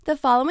The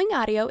following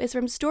audio is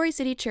from Story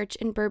City Church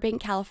in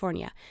Burbank,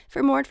 California.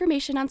 For more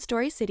information on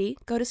Story City,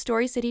 go to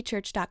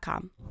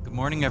storycitychurch.com. Good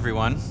morning,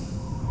 everyone.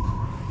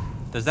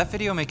 Does that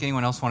video make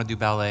anyone else want to do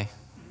ballet?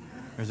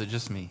 Or is it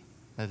just me?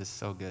 That is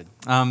so good.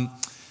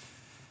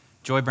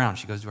 Joy Brown,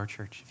 she goes to our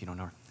church, if you don't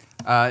know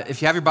her.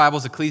 If you have your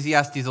Bibles,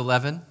 Ecclesiastes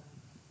 11,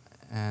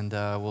 and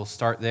we'll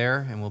start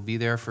there, and we'll be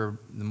there for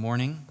the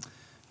morning.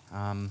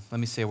 Let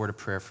me say a word of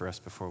prayer for us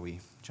before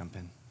we jump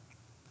in.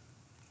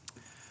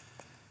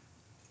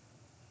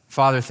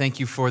 Father, thank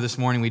you for this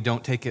morning. We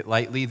don't take it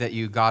lightly that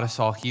you got us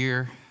all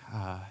here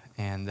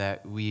and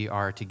that we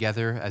are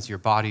together as your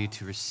body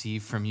to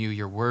receive from you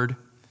your word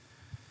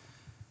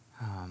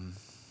and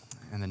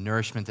the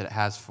nourishment that it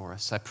has for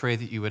us. I pray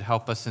that you would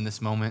help us in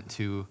this moment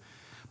to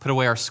put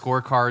away our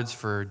scorecards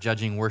for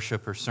judging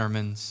worship or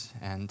sermons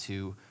and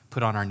to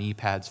put on our knee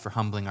pads for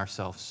humbling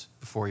ourselves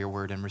before your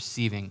word and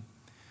receiving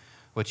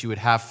what you would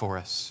have for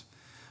us.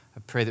 I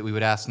pray that we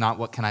would ask not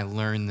what can I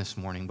learn this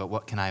morning, but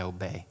what can I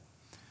obey?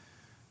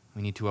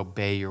 We need to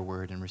obey your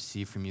word and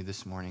receive from you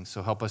this morning.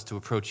 So help us to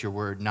approach your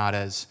word not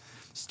as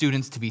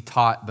students to be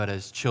taught, but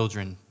as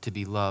children to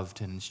be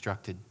loved and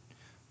instructed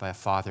by a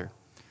Father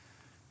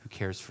who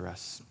cares for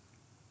us.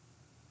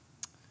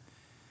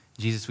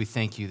 Jesus, we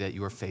thank you that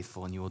you are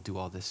faithful and you will do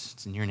all this.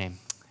 It's in your name.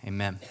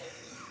 Amen.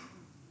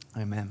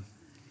 Amen.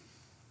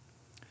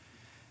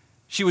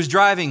 She was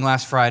driving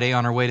last Friday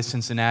on her way to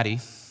Cincinnati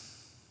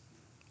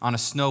on a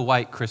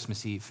snow-white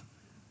Christmas Eve,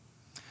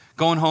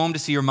 going home to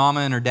see her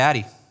mama and her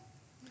daddy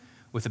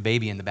with a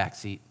baby in the back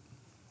seat.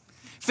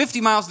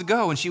 50 miles to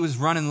go, and she was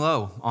running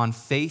low on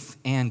faith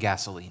and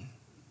gasoline.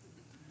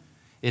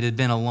 It had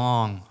been a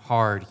long,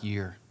 hard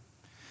year.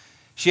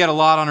 She had a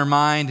lot on her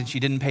mind, and she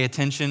didn't pay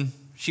attention.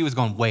 She was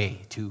going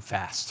way too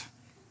fast.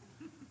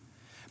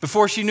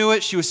 Before she knew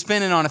it, she was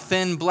spinning on a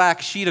thin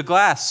black sheet of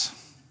glass.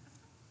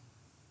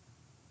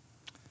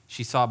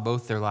 She saw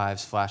both their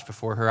lives flash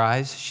before her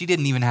eyes. She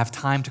didn't even have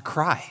time to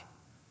cry.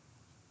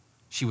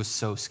 She was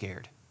so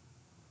scared.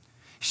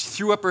 She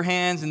threw up her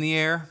hands in the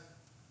air.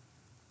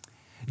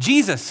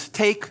 Jesus,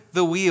 take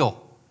the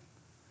wheel.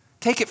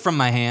 Take it from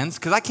my hands,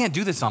 because I can't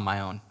do this on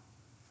my own.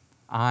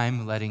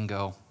 I'm letting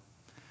go.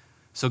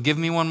 So give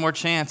me one more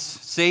chance.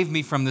 Save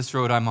me from this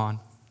road I'm on.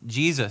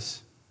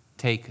 Jesus,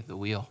 take the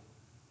wheel.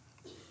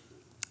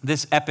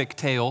 This epic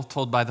tale,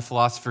 told by the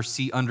philosopher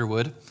C.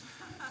 Underwood,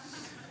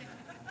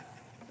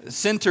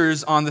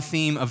 centers on the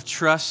theme of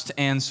trust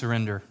and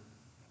surrender.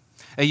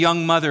 A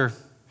young mother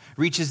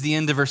reaches the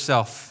end of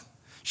herself.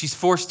 She's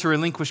forced to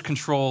relinquish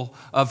control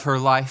of her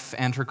life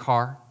and her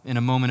car in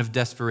a moment of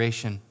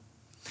desperation.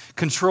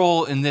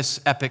 Control in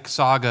this epic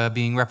saga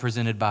being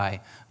represented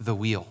by the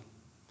wheel,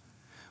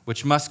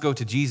 which must go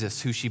to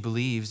Jesus, who she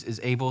believes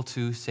is able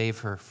to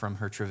save her from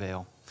her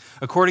travail.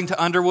 According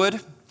to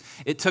Underwood,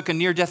 it took a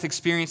near-death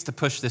experience to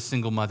push this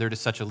single mother to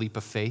such a leap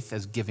of faith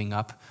as giving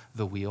up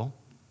the wheel.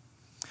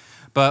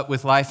 But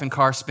with life and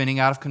car spinning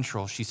out of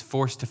control, she's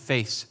forced to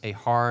face a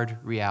hard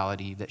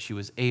reality that she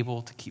was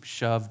able to keep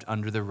shoved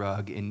under the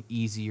rug in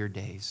easier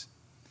days.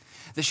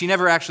 That she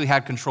never actually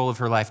had control of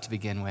her life to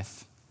begin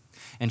with.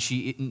 And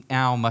she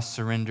now must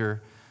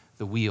surrender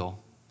the wheel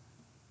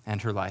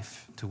and her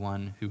life to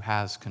one who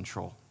has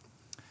control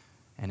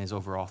and is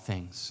over all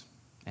things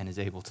and is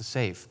able to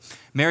save.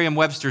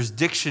 Merriam-Webster's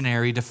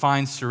dictionary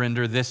defines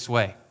surrender this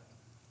way: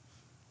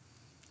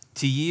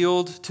 to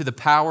yield to the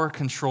power,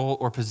 control,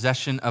 or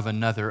possession of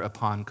another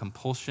upon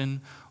compulsion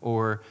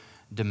or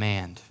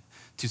demand.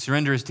 To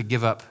surrender is to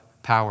give up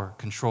power,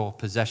 control,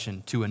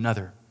 possession to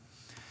another.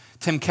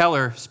 Tim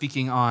Keller,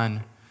 speaking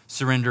on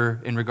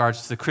surrender in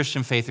regards to the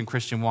Christian faith and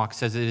Christian walk,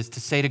 says it is to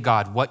say to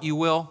God what you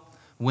will,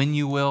 when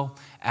you will,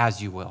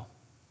 as you will.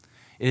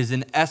 It is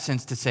in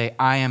essence to say,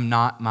 I am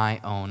not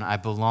my own. I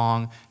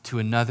belong to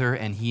another,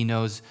 and he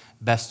knows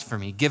best for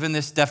me. Given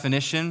this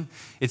definition,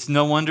 it's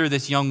no wonder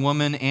this young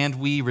woman and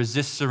we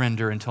resist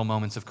surrender until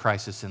moments of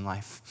crisis in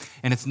life.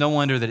 And it's no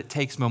wonder that it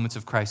takes moments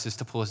of crisis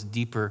to pull us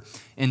deeper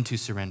into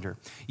surrender.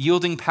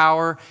 Yielding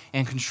power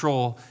and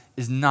control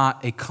is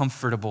not a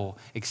comfortable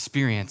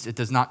experience. It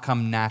does not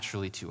come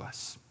naturally to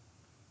us.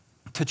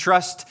 To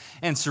trust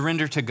and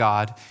surrender to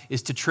God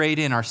is to trade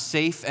in our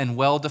safe and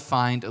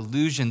well-defined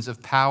illusions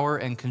of power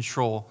and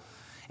control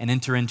and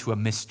enter into a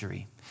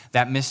mystery.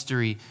 That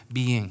mystery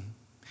being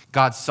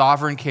God's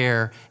sovereign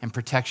care and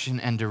protection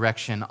and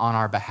direction on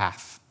our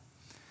behalf.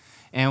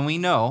 And we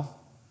know,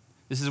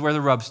 this is where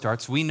the rub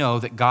starts, we know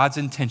that God's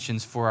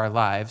intentions for our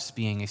lives,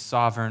 being a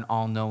sovereign,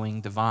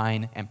 all-knowing,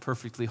 divine, and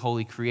perfectly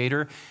holy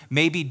creator,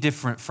 may be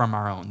different from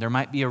our own. There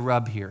might be a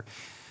rub here.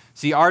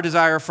 See, our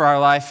desire for our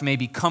life may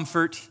be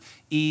comfort,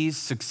 ease,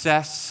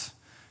 success,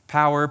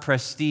 power,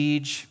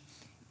 prestige.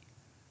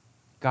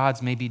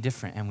 God's may be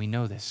different, and we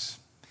know this.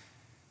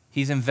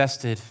 He's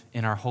invested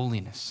in our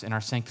holiness, in our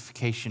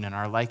sanctification, in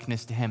our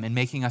likeness to him, in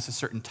making us a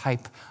certain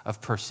type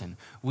of person.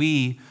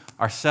 We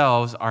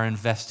ourselves are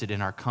invested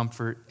in our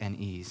comfort and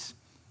ease.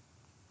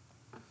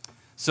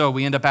 So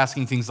we end up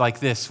asking things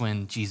like this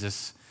when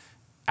Jesus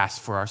asks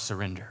for our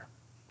surrender.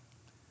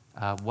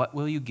 What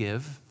will you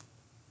give?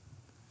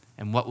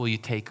 and what will you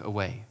take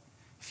away?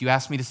 If you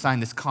ask me to sign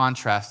this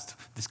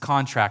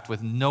contract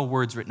with no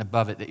words written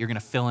above it that you're going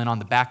to fill in on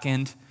the back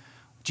end,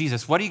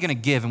 Jesus, what are you going to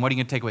give and what are you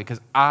going to take away?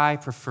 Because I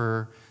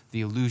prefer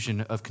the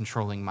illusion of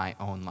controlling my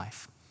own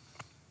life.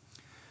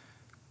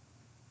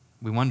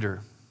 We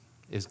wonder,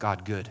 is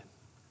God good?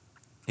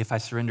 If I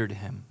surrender to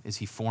him, is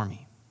he for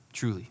me,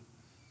 truly?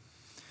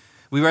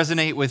 We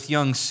resonate with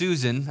young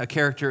Susan, a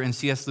character in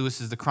C.S.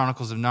 Lewis's The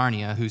Chronicles of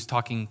Narnia, who's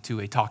talking to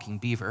a talking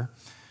beaver.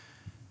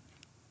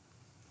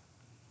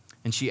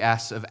 And she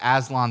asks of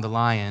Aslan the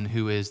lion,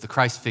 who is the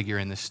Christ figure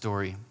in this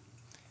story,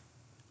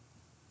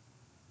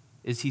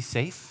 is he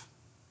safe?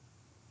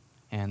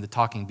 And the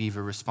talking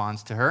beaver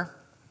responds to her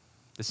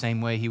the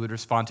same way he would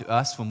respond to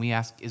us when we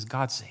ask, is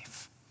God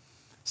safe?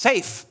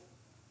 Safe!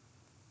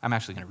 I'm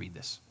actually going to read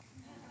this.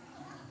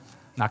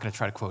 I'm not going to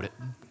try to quote it.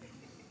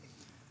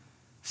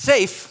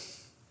 Safe?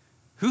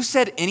 Who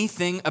said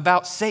anything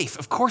about safe?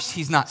 Of course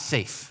he's not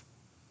safe.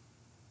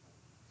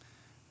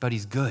 But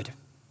he's good.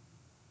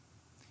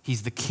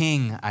 He's the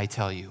king, I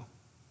tell you.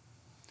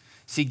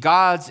 See,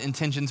 God's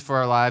intentions for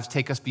our lives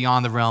take us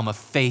beyond the realm of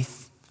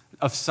faith,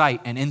 of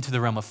sight, and into the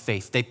realm of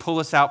faith. They pull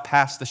us out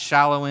past the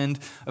shallow end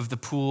of the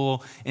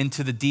pool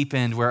into the deep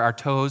end where our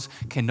toes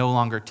can no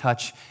longer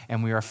touch,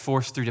 and we are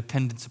forced through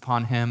dependence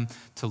upon him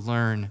to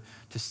learn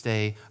to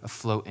stay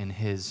afloat in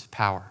his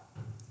power.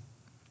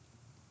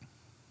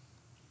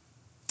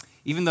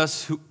 Even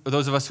those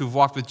of us who've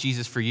walked with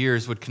Jesus for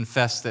years would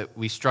confess that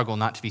we struggle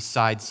not to be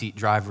side seat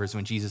drivers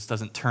when Jesus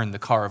doesn't turn the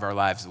car of our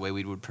lives the way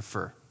we would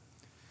prefer.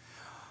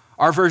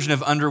 Our version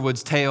of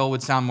Underwood's tale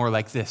would sound more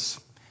like this.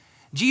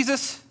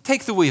 Jesus,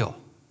 take the wheel.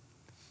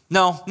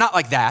 No, not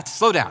like that.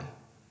 Slow down.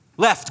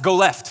 Left, go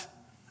left.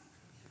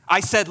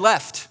 I said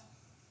left.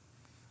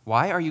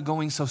 Why are you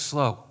going so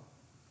slow?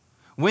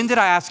 When did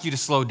I ask you to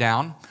slow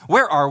down?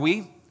 Where are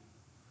we?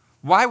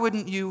 Why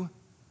wouldn't you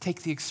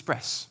take the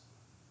express?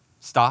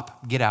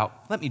 Stop, get out,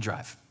 let me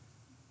drive.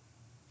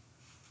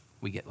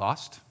 We get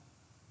lost.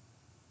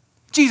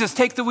 Jesus,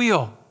 take the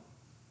wheel.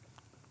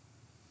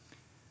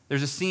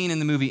 There's a scene in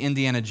the movie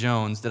Indiana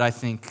Jones that I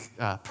think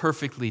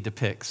perfectly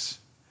depicts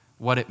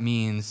what it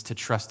means to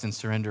trust and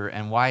surrender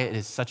and why it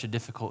is such a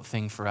difficult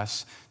thing for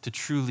us to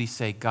truly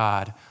say,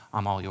 God,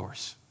 I'm all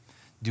yours.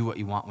 Do what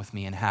you want with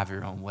me and have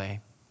your own way.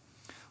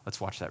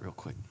 Let's watch that real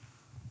quick.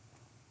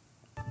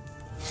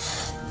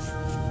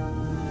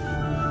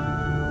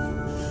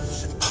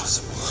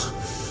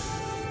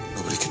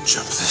 Nobody can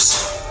jump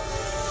this.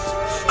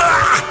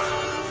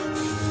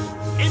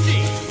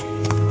 Indy!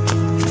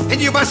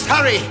 And you must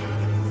hurry!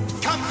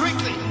 Come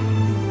quickly!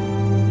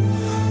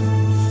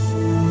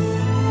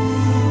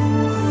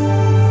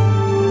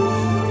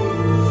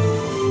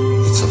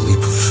 It's a leap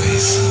of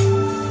faith.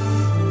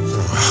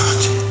 Throw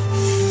out.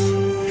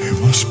 You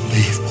must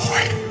believe,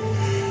 boy.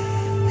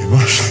 You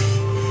must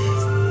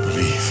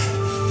believe.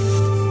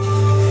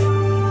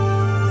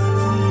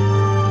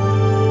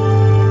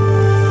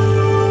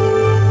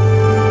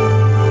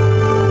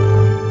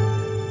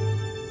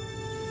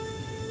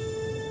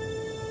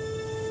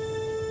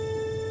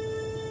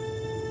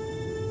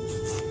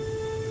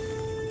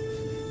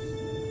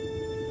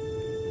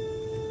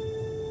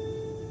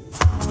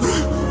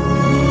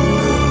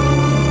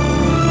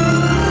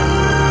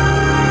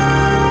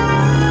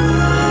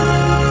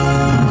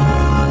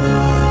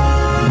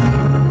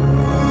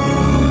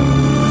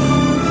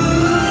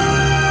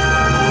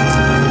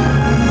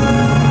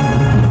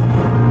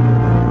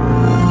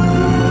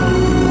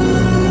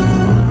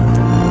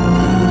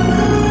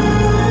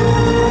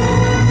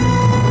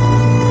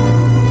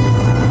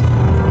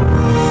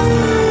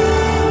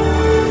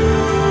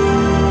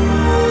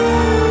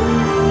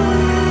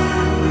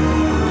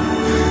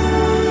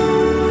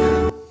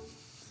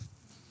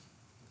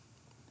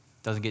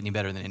 Doesn't get any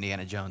better than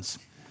Indiana Jones,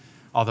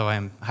 although I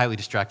am highly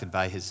distracted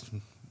by his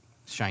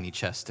shiny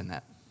chest in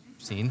that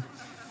scene.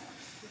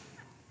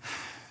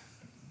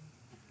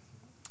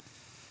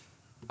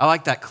 I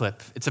like that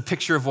clip. It's a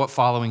picture of what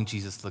following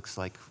Jesus looks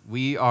like.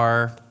 We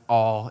are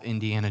all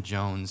Indiana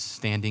Jones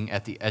standing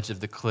at the edge of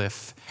the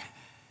cliff,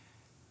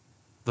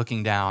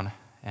 looking down,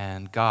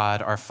 and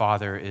God, our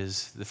Father,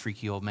 is the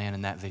freaky old man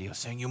in that video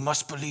saying, you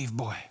must believe,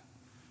 boy.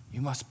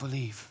 You must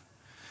believe.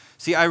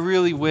 See, I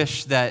really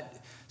wish that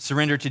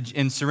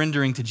in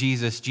surrendering to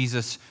Jesus,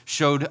 Jesus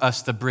showed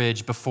us the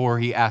bridge before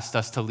he asked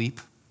us to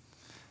leap.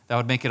 That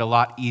would make it a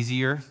lot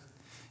easier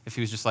if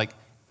he was just like,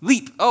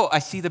 leap. Oh, I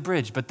see the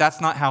bridge. But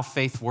that's not how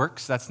faith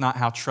works. That's not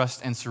how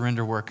trust and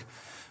surrender work.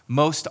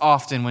 Most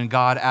often when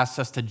God asks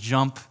us to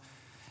jump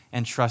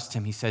and trust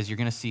him, he says, you're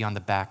going to see on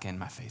the back end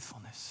my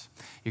faithfulness.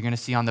 You're going to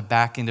see on the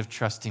back end of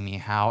trusting me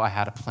how I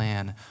had a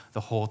plan the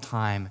whole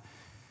time.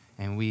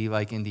 And we,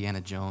 like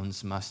Indiana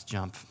Jones, must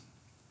jump.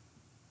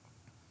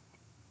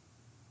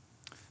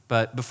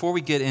 But before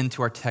we get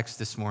into our text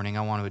this morning,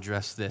 I want to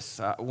address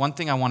this. One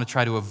thing I want to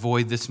try to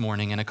avoid this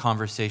morning in a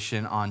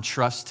conversation on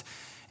trust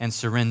and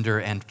surrender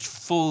and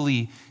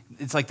fully,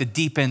 it's like the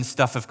deep end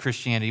stuff of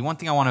Christianity. One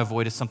thing I want to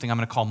avoid is something I'm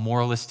going to call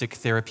moralistic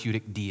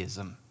therapeutic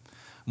deism.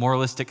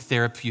 moralistic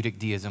therapeutic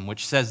deism,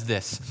 which says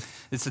this.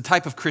 It's a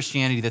type of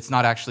Christianity that's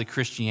not actually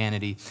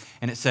Christianity.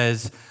 And it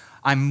says,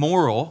 I'm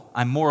moral,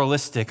 I'm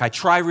moralistic, I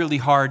try really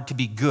hard to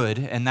be good,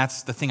 and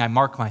that's the thing I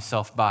mark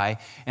myself by.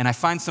 And I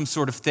find some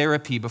sort of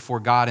therapy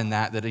before God in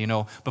that,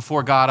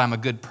 before God I'm a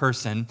good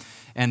person.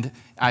 And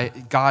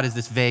God is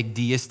this vague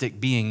deistic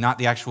being, not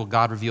the actual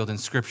God revealed in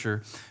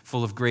Scripture,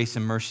 full of grace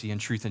and mercy and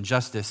truth and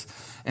justice.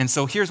 And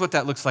so here's what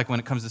that looks like when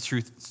it comes to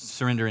truth,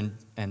 surrender,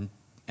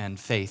 and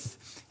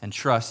faith and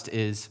trust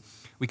is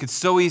we could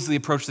so easily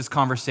approach this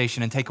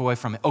conversation and take away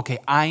from it, okay,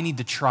 I need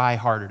to try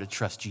harder to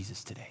trust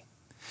Jesus today.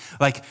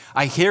 Like,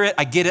 I hear it,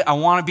 I get it, I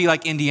want to be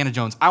like Indiana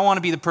Jones. I want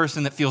to be the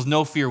person that feels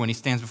no fear when he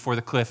stands before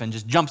the cliff and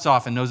just jumps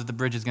off and knows that the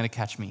bridge is going to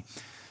catch me.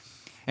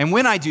 And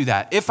when I do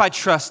that, if I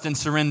trust and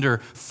surrender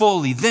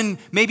fully, then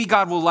maybe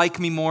God will like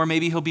me more,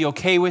 maybe he'll be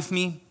okay with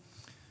me.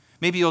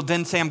 Maybe he'll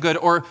then say I'm good,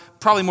 or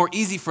probably more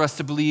easy for us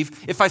to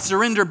believe, if I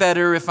surrender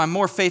better, if I'm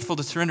more faithful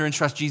to surrender and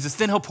trust Jesus,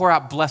 then he'll pour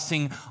out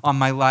blessing on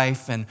my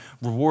life and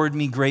reward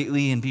me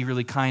greatly and be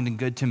really kind and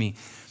good to me.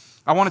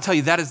 I want to tell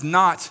you that is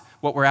not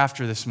what we're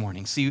after this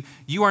morning. See,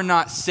 you are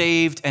not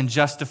saved and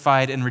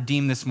justified and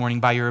redeemed this morning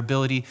by your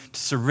ability to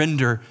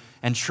surrender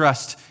and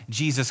trust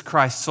Jesus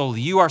Christ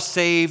solely. You are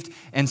saved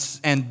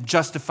and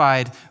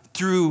justified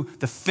through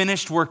the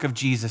finished work of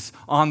Jesus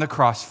on the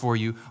cross for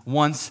you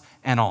once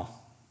and all.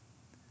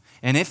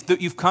 And if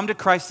you've come to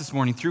Christ this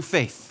morning through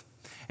faith,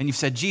 and you've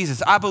said,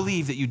 Jesus, I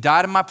believe that you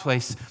died in my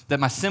place,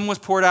 that my sin was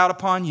poured out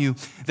upon you,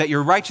 that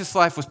your righteous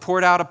life was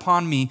poured out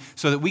upon me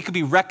so that we could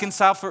be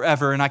reconciled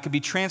forever and I could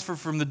be transferred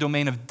from the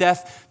domain of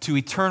death to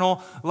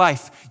eternal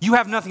life. You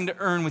have nothing to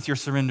earn with your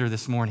surrender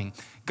this morning.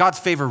 God's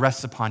favor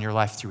rests upon your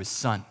life through his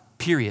Son,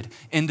 period.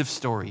 End of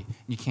story.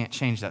 You can't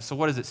change that. So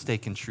what is at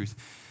stake in truth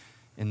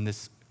in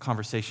this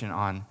conversation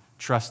on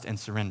trust and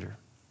surrender?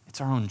 It's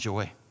our own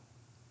joy.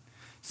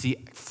 See,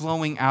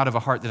 flowing out of a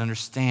heart that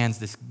understands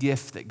this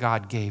gift that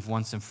God gave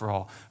once and for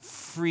all,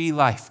 free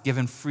life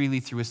given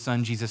freely through his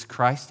Son, Jesus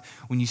Christ,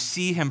 when you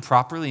see him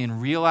properly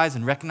and realize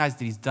and recognize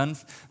that he's done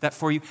that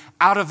for you,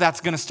 out of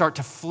that's going to start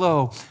to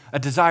flow a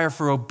desire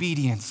for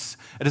obedience,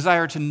 a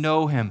desire to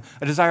know him,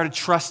 a desire to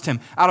trust him.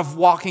 Out of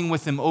walking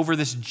with him over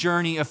this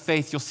journey of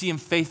faith, you'll see him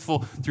faithful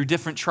through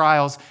different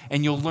trials,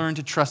 and you'll learn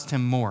to trust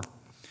him more.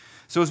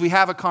 So as we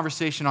have a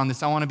conversation on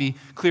this, I want to be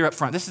clear up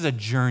front. This is a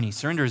journey.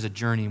 Surrender is a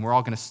journey, and we're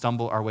all going to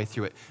stumble our way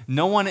through it.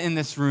 No one in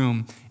this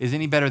room is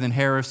any better than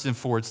Harrison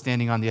Ford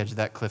standing on the edge of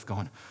that cliff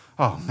going,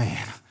 oh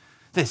man,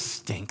 this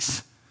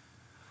stinks.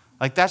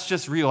 Like, that's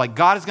just real. Like,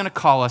 God is going to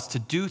call us to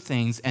do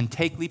things and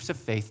take leaps of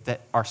faith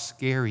that are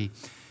scary.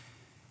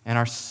 And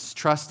our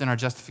trust and our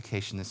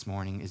justification this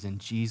morning is in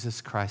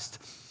Jesus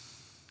Christ,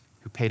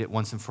 who paid it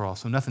once and for all.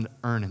 So nothing to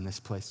earn in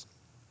this place.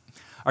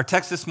 Our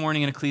text this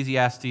morning in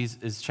Ecclesiastes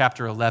is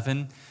chapter 11.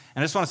 And I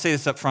just want to say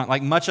this up front.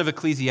 Like much of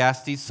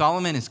Ecclesiastes,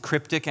 Solomon is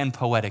cryptic and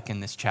poetic in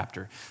this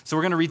chapter. So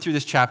we're going to read through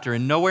this chapter,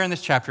 and nowhere in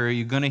this chapter are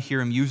you going to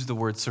hear him use the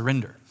word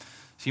surrender.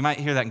 So you might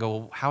hear that and go,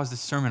 well, how is this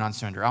sermon on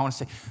surrender? I want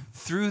to say,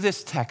 through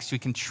this text, we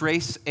can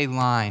trace a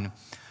line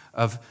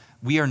of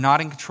we are not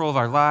in control of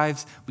our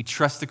lives. We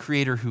trust the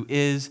Creator who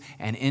is,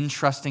 and in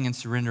trusting and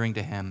surrendering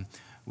to him,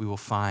 we will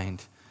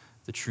find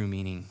the true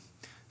meaning.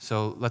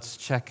 So let's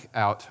check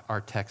out our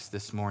text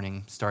this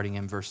morning, starting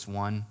in verse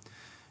 1.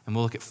 And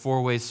we'll look at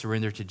 4 ways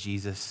surrender to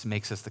Jesus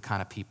makes us the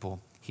kind of people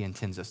he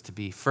intends us to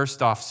be.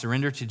 First off,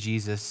 surrender to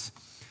Jesus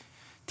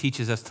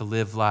teaches us to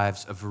live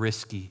lives of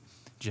risky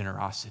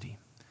generosity.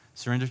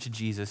 Surrender to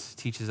Jesus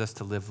teaches us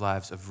to live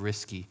lives of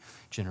risky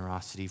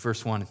generosity.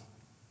 Verse 1,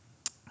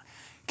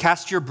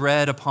 cast your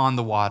bread upon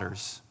the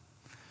waters,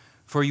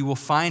 for you will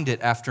find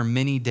it after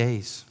many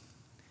days.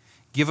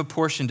 Give a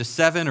portion to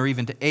 7 or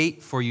even to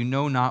 8, for you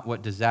know not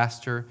what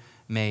disaster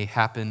may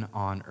happen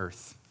on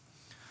earth.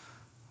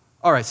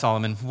 All right,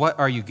 Solomon, what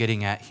are you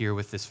getting at here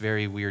with this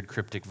very weird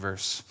cryptic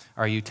verse?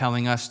 Are you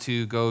telling us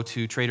to go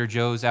to Trader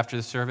Joe's after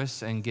the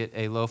service and get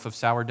a loaf of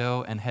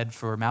sourdough and head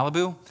for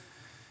Malibu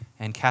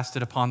and cast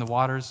it upon the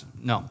waters?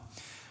 No.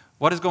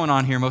 What is going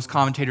on here, most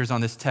commentators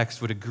on this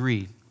text would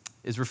agree,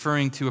 is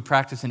referring to a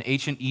practice in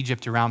ancient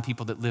Egypt around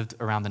people that lived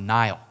around the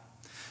Nile.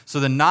 So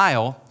the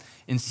Nile,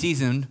 in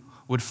season,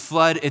 would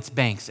flood its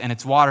banks, and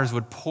its waters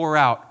would pour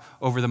out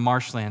over the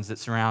marshlands that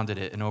surrounded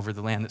it and over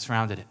the land that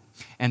surrounded it.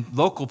 And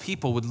local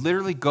people would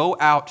literally go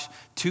out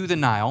to the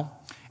Nile,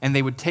 and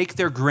they would take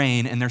their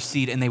grain and their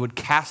seed, and they would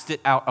cast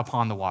it out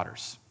upon the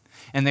waters.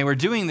 And they were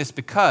doing this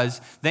because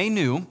they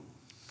knew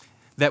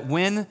that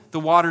when the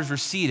waters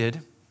receded,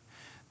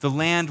 the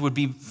land would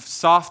be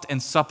soft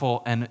and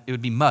supple, and it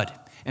would be mud.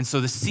 And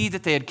so the seed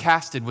that they had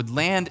casted would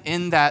land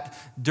in that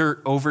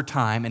dirt over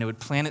time, and it would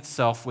plant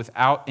itself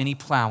without any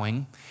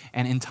plowing,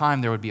 and in time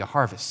there would be a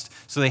harvest.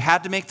 So they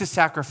had to make the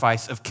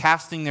sacrifice of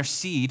casting their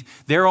seed,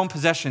 their own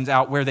possessions,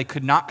 out where they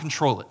could not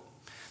control it.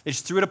 They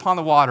just threw it upon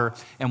the water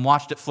and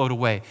watched it float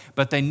away.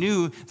 But they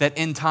knew that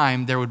in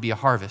time there would be a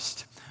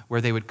harvest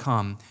where they would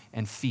come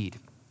and feed.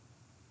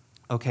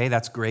 Okay,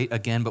 that's great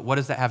again, but what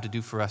does that have to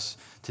do for us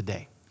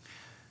today?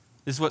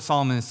 This is what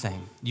Solomon is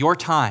saying. Your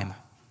time,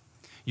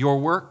 your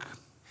work,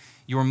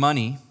 your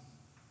money,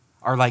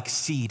 are like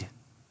seed.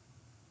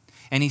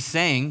 And he's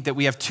saying that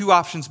we have two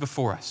options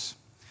before us.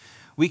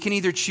 We can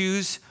either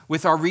choose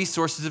with our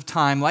resources of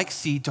time, like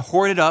seed, to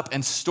hoard it up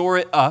and store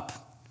it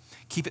up,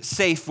 keep it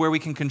safe where we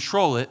can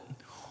control it,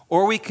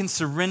 or we can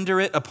surrender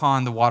it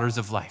upon the waters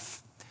of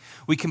life.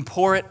 We can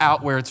pour it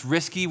out where it's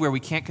risky, where we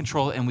can't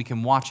control it, and we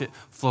can watch it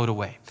float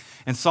away.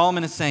 And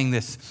Solomon is saying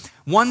this: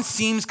 one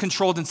seems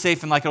controlled and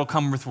safe and like it'll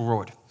come with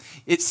reward.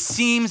 It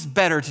seems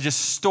better to just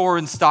store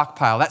and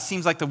stockpile. That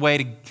seems like the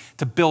way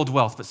to build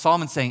wealth. But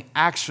Solomon's saying,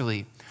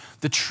 actually,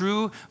 the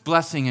true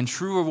blessing and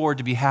true reward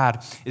to be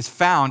had is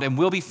found and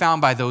will be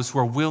found by those who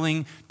are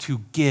willing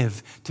to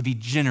give, to be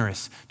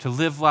generous, to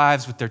live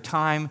lives with their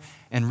time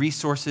and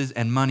resources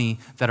and money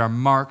that are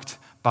marked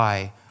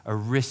by a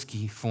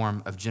risky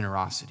form of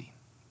generosity.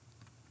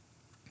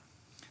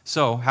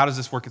 So, how does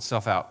this work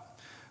itself out?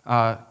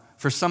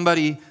 For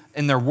somebody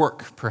in their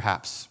work,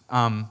 perhaps,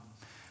 how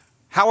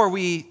do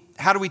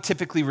we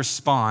typically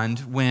respond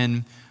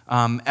when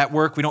at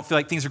work we don't feel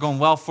like things are going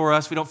well for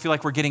us, we don't feel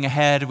like we're getting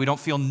ahead, we don't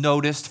feel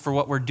noticed for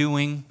what we're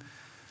doing,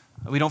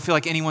 we don't feel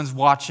like anyone's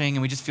watching,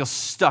 and we just feel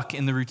stuck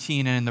in the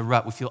routine and in the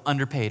rut. We feel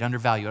underpaid,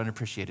 undervalued,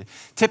 underappreciated.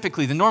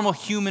 Typically, the normal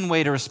human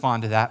way to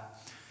respond to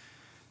that: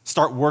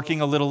 start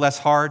working a little less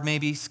hard,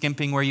 maybe,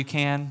 skimping where you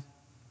can.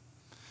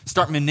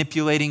 Start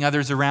manipulating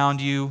others around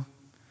you.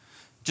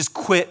 Just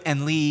quit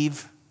and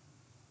leave.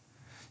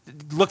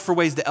 Look for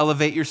ways to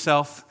elevate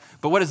yourself.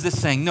 But what is this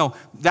saying? No,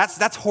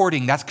 that's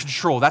hoarding, that's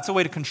control. That's a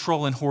way to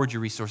control and hoard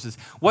your resources.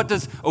 What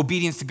does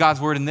obedience to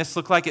God's word in this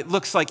look like? It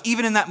looks like,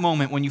 even in that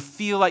moment when you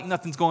feel like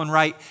nothing's going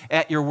right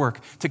at your work,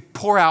 to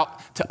pour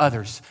out to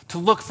others, to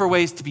look for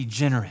ways to be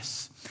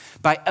generous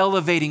by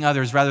elevating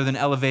others rather than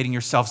elevating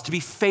yourselves, to be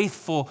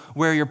faithful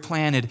where you're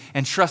planted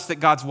and trust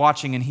that God's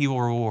watching and he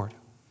will reward.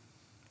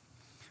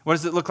 What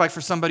does it look like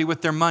for somebody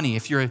with their money?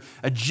 If you're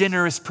a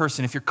generous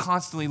person, if you're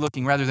constantly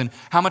looking rather than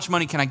how much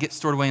money can I get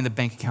stored away in the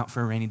bank account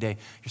for a rainy day,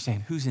 you're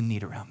saying, who's in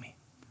need around me?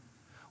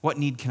 What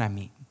need can I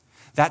meet?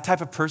 That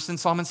type of person,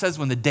 Solomon says,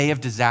 when the day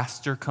of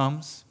disaster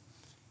comes,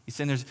 he's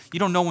saying you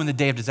don't know when the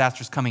day of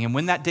disaster is coming. And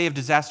when that day of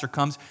disaster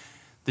comes,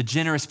 the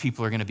generous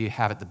people are going to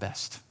have it the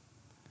best.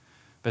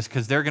 But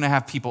because they're going to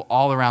have people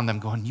all around them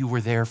going, you were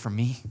there for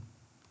me.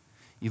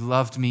 You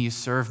loved me, you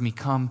served me,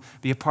 come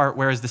be a part.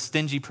 Whereas the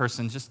stingy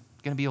person's just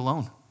going to be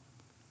alone.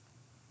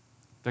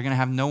 They're going to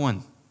have no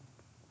one.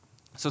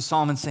 So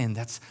Solomon's saying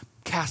that's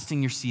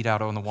casting your seed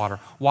out on the water.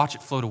 Watch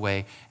it float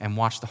away and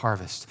watch the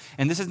harvest.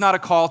 And this is not a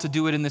call to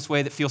do it in this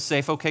way that feels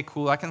safe. Okay,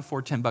 cool, I can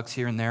afford $10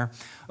 here and there.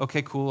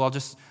 Okay, cool, I'll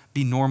just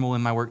be normal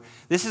in my work.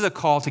 This is a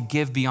call to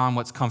give beyond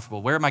what's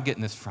comfortable. Where am I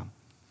getting this from?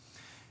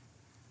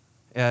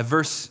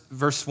 Verse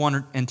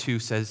 1 and 2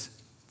 says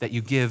that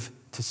you give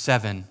to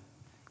 7,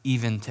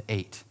 even to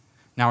 8.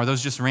 Now, are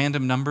those just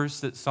random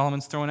numbers that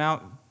Solomon's throwing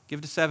out? Give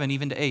to 7,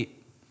 even to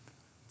 8.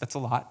 That's a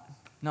lot.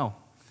 No.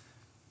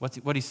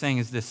 What he's saying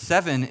is this: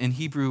 7 in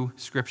Hebrew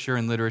scripture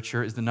and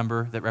literature is the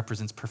number that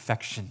represents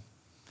perfection.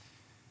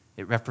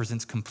 It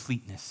represents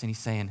completeness. And he's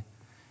saying,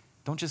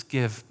 don't just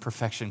give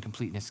perfection,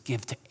 completeness,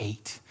 give to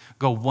 8.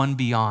 Go one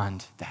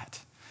beyond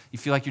that. You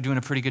feel like you're doing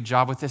a pretty good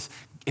job with this?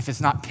 If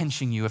it's not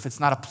pinching you, if it's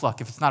not a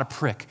pluck, if it's not a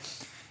prick,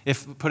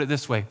 put it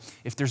this way,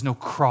 if there's no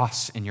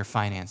cross in your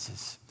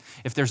finances,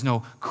 if there's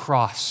no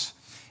cross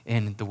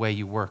in the way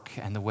you work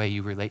and the way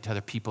you relate to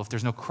other people, if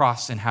there's no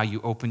cross in how you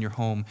open your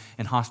home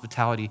and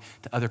hospitality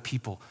to other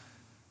people,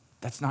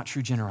 that's not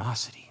true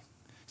generosity.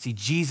 See,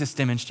 Jesus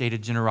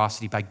demonstrated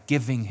generosity by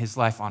giving his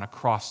life on a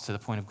cross to the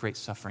point of great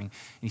suffering. And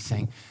he's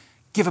saying,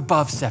 give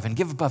above 7,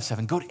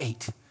 go to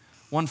 8,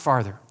 one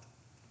farther.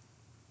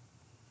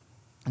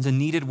 It's a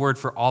needed word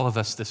for all of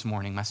us this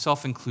morning,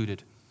 myself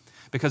included.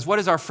 Because what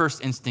is our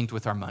first instinct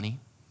with our money?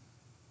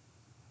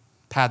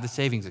 Pad the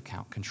savings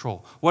account,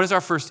 control. What is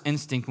our first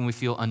instinct when we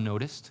feel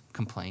unnoticed?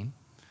 Complain.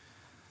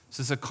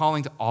 So it's a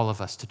calling to all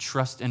of us to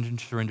trust and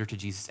surrender to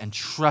Jesus and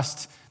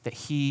trust that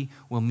he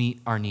will meet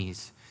our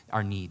needs.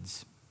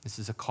 This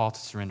is a call to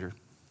surrender.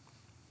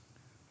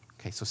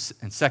 Okay,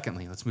 and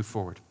secondly, let's move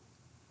forward.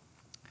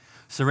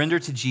 Surrender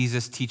to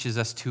Jesus teaches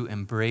us to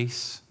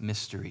embrace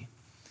mystery.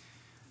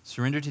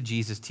 Surrender to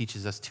Jesus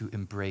teaches us to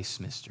embrace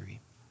mystery.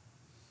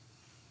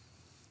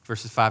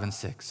 Verses 5 and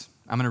 6.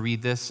 I'm going to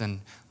read this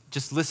and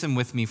just listen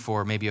with me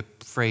for maybe a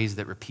phrase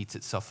that repeats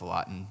itself a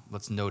lot, and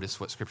let's notice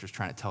what Scripture is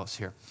trying to tell us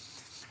here.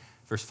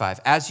 Verse 5,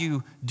 as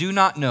you do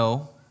not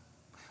know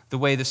the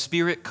way the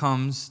Spirit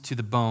comes to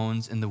the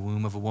bones in the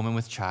womb of a woman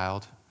with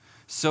child,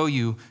 so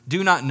you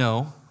do not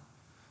know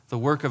the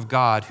work of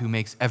God who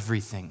makes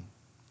everything.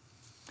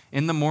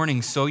 In the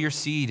morning sow your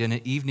seed, and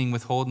at evening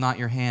withhold not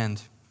your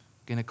hand.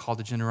 Again, a call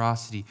to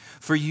generosity.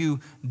 For you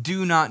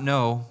do not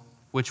know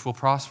which will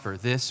prosper,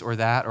 this or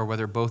that, or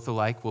whether both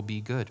alike will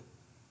be good.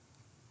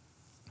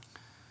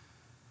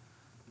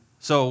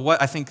 So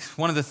what I think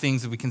one of the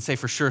things that we can say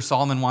for sure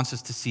Solomon wants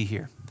us to see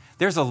here,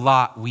 there's a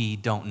lot we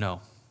don't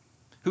know.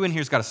 Who in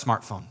here's got a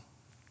smartphone?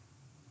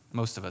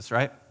 Most of us,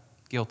 right?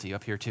 Guilty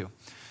up here too.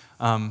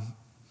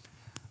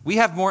 We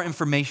have more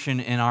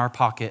information in our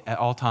pocket at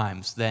all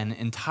times than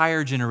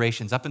entire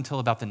generations up until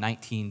about the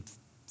 1950s,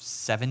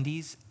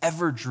 70s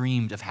ever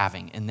dreamed of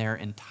having in their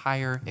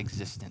entire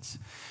existence.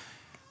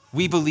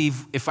 We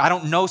believe if I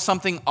don't know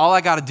something, all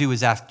I got to do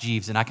is ask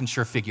Jeeves and I can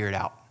sure figure it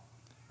out,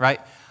 right?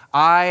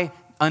 I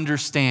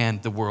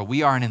understand the world.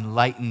 We are an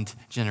enlightened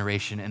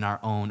generation in our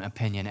own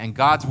opinion. And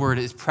God's word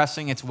is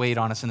pressing its weight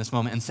on us in this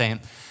moment and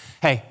saying,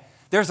 hey,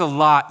 there's a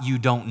lot you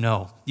don't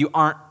know. You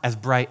aren't as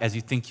bright as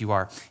you think you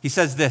are. He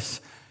says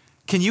this,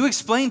 can you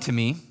explain to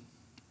me,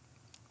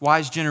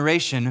 wise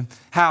generation,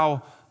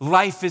 how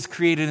life is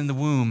created in the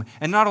womb?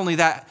 And not only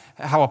that,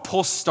 how a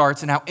pulse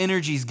starts and how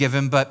energy is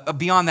given, but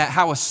beyond that,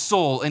 how a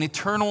soul, an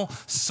eternal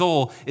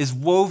soul, is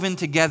woven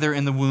together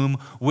in the womb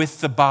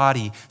with the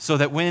body, so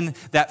that when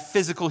that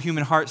physical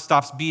human heart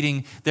stops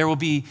beating, there will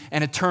be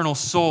an eternal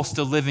soul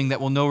still living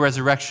that will know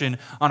resurrection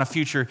on a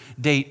future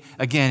date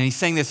again. And he's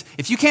saying this,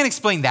 if you can't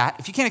explain that,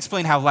 if you can't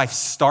explain how life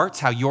starts,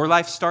 how your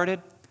life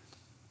started,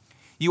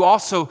 you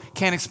also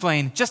can't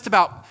explain just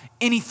about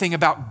anything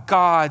about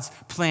God's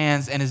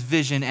plans and his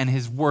vision and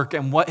his work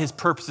and what his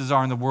purposes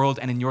are in the world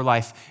and in your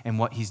life and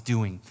what he's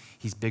doing.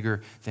 He's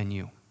bigger than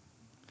you.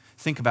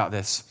 Think about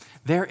this.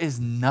 There is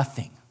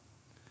nothing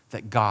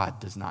that God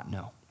does not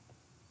know.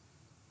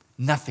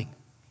 Nothing.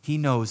 He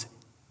knows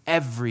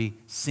every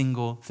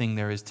single thing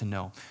there is to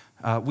know.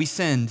 We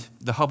send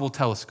the Hubble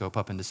telescope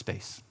up into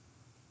space.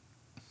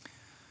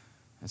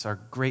 It's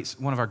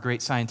one of our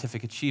great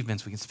scientific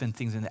achievements. We can spin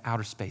things into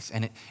outer space.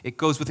 And it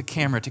goes with a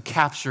camera to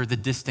capture the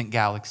distant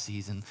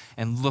galaxies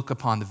and look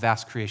upon the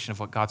vast creation of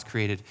what God's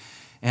created.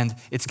 And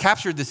it's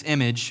captured this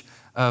image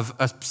of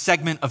a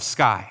segment of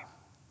sky.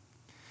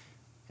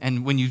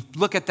 And when you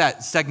look at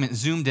that segment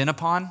zoomed in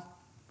upon,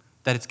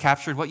 that it's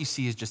captured, what you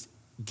see is just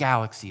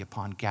galaxy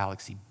upon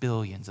galaxy,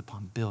 billions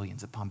upon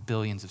billions upon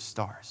billions of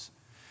stars.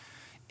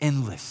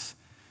 Endless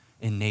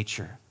in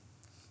nature.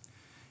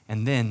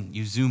 And then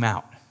you zoom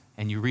out.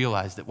 And you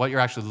realize that what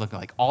you're actually looking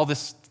like, all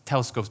this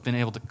telescope's been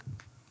able to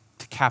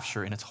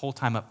capture in its whole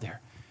time up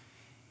there,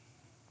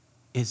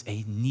 is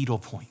a needle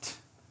point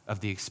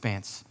of the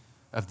expanse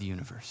of the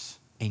universe.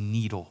 A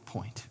needle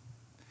point.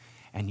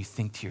 And you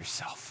think to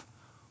yourself,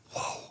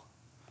 whoa,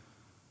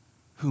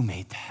 who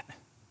made that?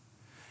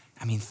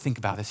 I mean, think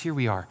about this. Here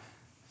we are,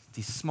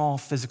 these small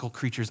physical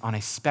creatures on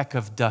a speck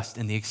of dust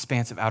in the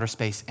expanse of outer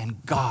space,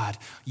 and God,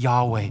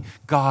 Yahweh,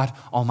 God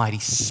Almighty,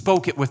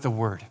 spoke it with a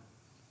word.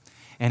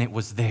 And it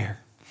was there.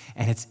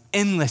 And it's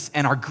endless.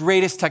 And our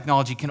greatest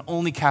technology can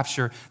only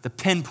capture the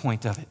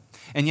pinpoint of it.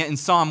 And yet in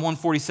Psalm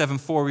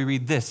 147:4, we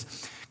read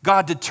this.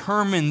 God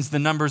determines the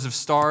numbers of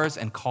stars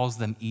and calls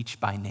them each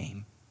by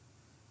name.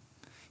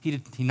 He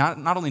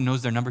not only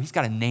knows their number, he's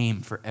got a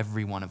name for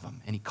every one of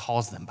them. And he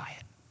calls them by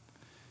it.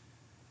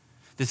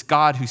 This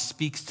God who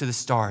speaks to the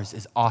stars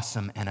is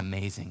awesome and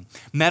amazing.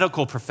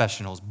 Medical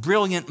professionals,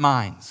 brilliant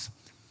minds,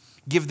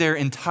 give their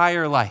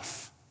entire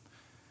life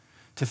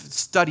to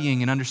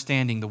studying and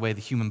understanding the way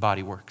the human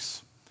body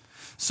works,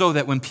 so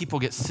that when people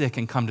get sick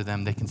and come to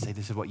them, they can say,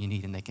 this is what you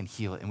need, and they can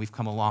heal it. And we've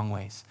come a long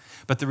ways.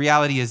 But the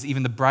reality is,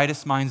 even the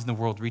brightest minds in the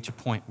world reach a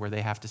point where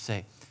they have to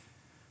say,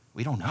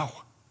 we don't know.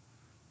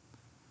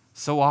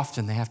 So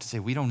often they have to say,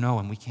 we don't know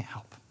and we can't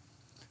help.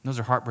 And those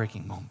are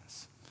heartbreaking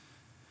moments.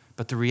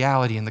 But the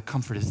reality and the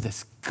comfort is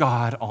this,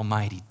 God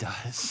Almighty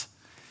does.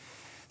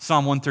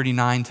 Psalm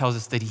 139 tells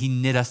us that he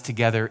knit us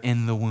together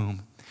in the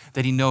womb,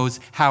 that he knows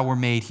how we're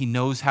made, he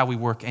knows how we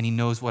work, and he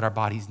knows what our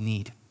bodies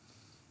need.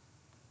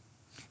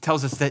 It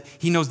tells us that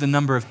he knows the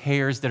number of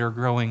hairs that are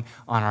growing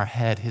on our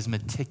head, his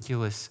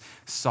meticulous,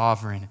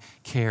 sovereign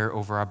care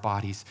over our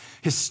bodies.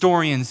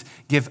 Historians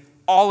give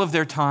all of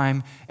their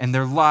time and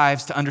their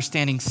lives to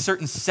understanding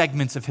certain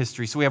segments of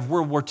history. So we have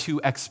World War II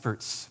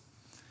experts.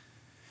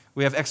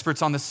 We have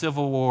experts on the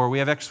Civil War. We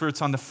have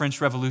experts on the French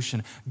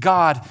Revolution.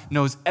 God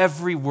knows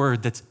every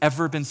word that's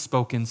ever been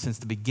spoken since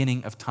the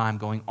beginning of time,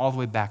 going all the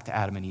way back to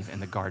Adam and Eve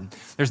in the garden.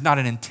 There's not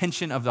an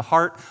intention of the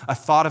heart, a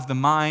thought of the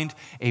mind,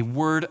 a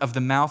word of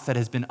the mouth that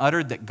has been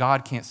uttered that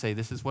God can't say,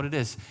 this is what it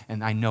is,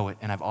 and I know it,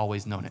 and I've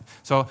always known it.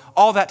 So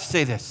all that to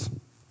say this.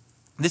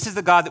 This is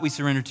the God that we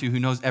surrender to who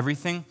knows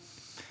everything.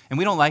 And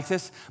we don't like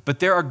this, but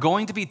there are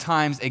going to be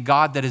times a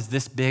God that is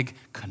this big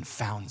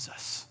confounds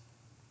us.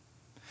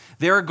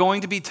 There are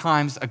going to be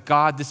times a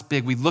God this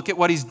big, we look at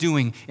what he's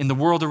doing in the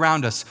world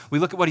around us. We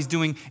look at what he's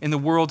doing in the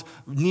world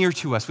near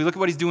to us. We look at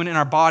what he's doing in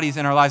our bodies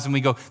and our lives, and we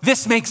go,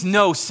 this makes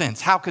no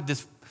sense. How could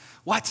this,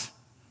 what?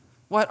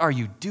 What are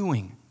you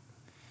doing?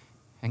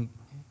 And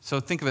so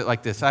think of it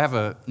like this. I have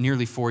a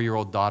nearly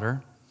 4-year-old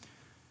daughter,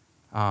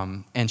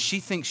 and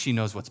she thinks she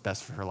knows what's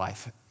best for her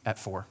life at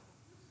 4.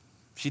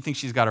 She thinks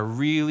she's got a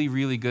really,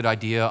 really good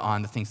idea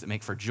on the things that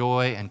make for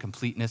joy and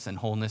completeness and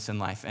wholeness in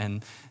life.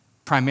 And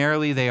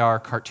primarily, they are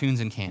cartoons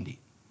and candy,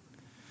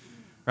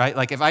 right?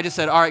 Like if I just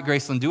said, all right,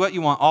 Graceland, do what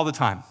you want all the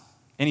time,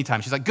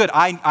 anytime. She's like, good,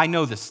 I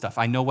know this stuff.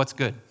 I know what's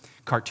good.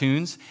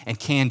 Cartoons and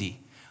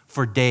candy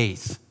for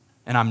days,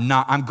 and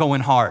I'm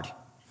going hard.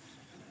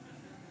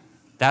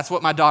 That's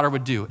what my daughter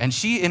would do. And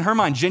she, in her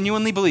mind,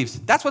 genuinely believes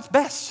that's what's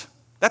best.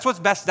 That's what's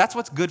best. That's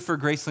what's good for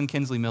Graceland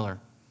Kinsley Miller.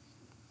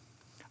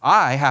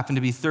 I happen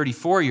to be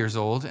 34 years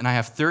old, and I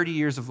have 30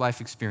 years of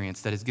life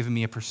experience that has given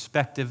me a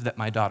perspective that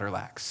my daughter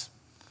lacks.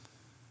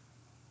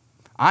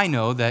 I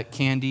know that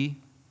candy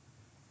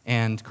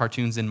and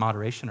cartoons in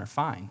moderation are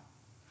fine,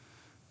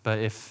 but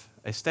if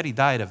a steady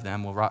diet of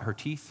them will rot her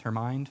teeth, her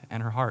mind,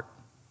 and her heart.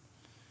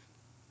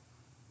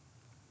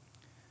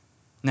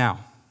 Now,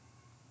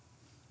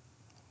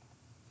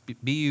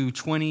 be you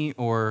 20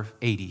 or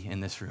 80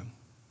 in this room,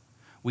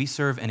 we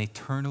serve an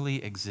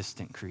eternally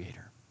existent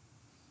Creator.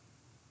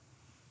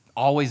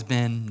 Always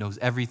been, knows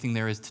everything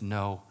there is to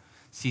know,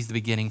 sees the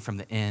beginning from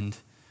the end.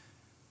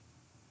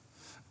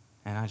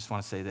 And I just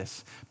want to say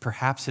this.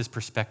 Perhaps his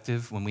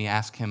perspective, when we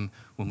ask him,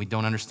 when we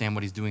don't understand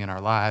what he's doing in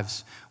our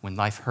lives, when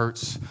life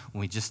hurts,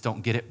 when we just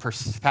don't get it,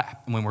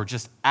 when we're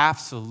just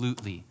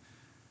absolutely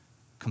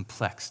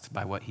complexed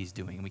by what he's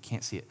doing and we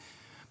can't see it.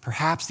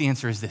 Perhaps the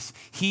answer is this.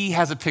 He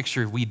has a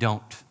picture we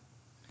don't.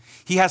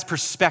 He has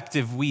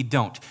perspective we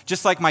don't.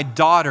 Just like my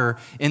daughter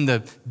in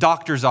the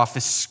doctor's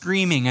office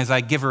screaming as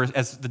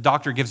the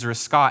doctor gives her a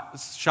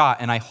shot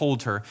and I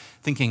hold her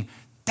thinking,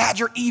 Dad,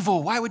 you're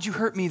evil. Why would you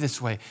hurt me this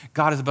way?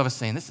 God is above us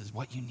saying, this is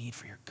what you need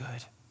for your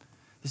good.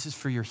 This is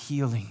for your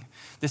healing.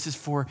 This is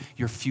for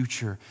your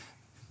future.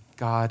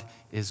 God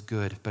is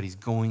good, but he's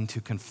going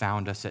to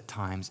confound us at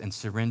times. And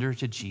surrender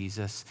to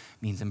Jesus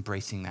means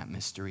embracing that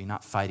mystery,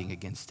 not fighting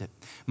against it.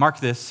 Mark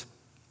this.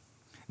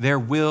 There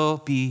will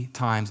be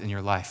times in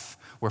your life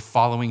where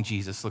following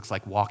Jesus looks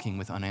like walking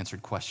with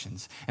unanswered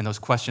questions, and those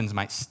questions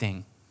might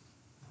sting.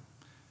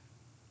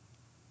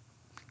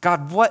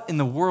 God, what in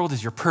the world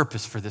is your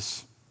purpose for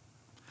this?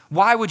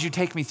 Why would you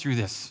take me through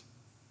this?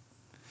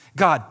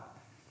 God,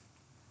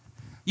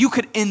 you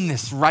could end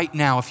this right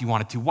now if you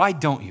wanted to. Why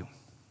don't you?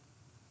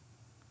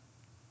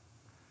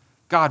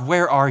 God,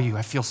 where are you?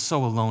 I feel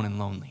so alone and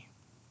lonely.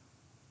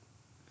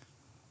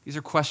 These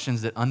are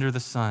questions that under the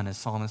sun, as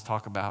Solomon's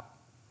talk about,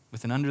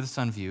 with an under the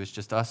sun view, it's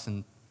just us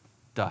and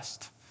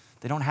dust.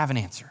 They don't have an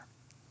answer.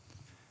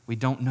 We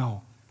don't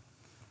know.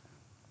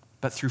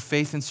 But through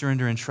faith and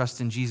surrender and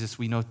trust in Jesus,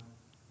 we know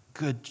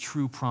good,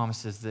 true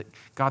promises that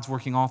God's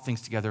working all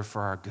things together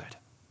for our good,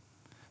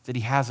 that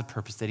he has a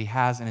purpose, that he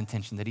has an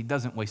intention, that he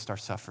doesn't waste our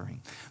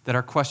suffering, that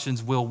our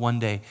questions will one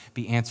day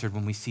be answered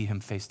when we see him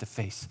face to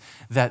face,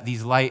 that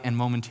these light and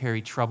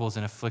momentary troubles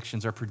and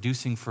afflictions are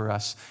producing for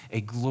us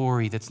a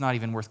glory that's not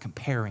even worth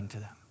comparing to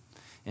them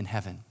in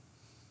heaven.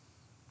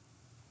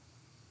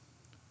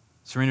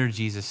 Surrender to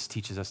Jesus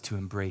teaches us to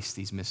embrace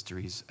these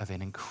mysteries of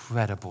an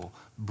incredible,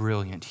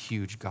 brilliant,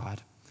 huge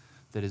God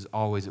that is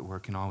always at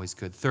work and always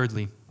good.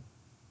 Thirdly,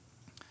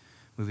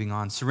 moving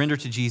on, surrender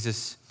to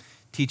Jesus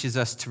teaches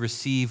us to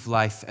receive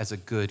life as a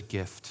good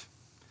gift.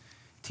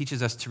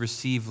 Teaches us to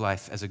receive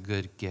life as a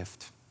good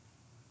gift.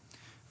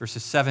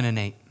 Verses 7 and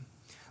 8.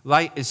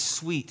 Light is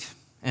sweet,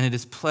 and it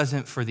is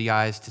pleasant for the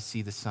eyes to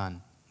see the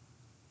sun.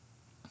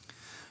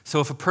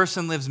 So if a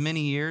person lives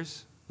many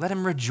years, let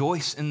him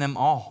rejoice in them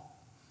all.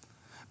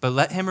 But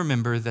let him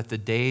remember that the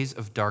days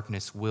of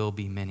darkness will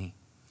be many.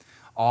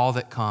 All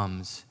that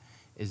comes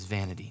is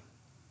vanity.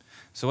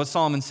 So what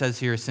Solomon says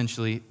here,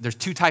 essentially, there's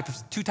two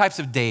types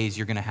of days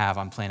you're going to have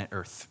on planet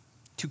Earth.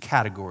 Two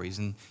categories.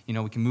 And,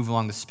 we can move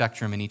along the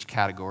spectrum in each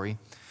category.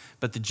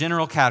 But the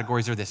general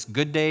categories are this: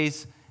 good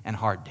days and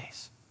hard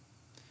days.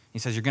 He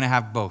says you're going to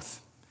have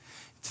both.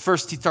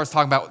 First, he starts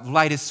talking about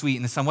light is sweet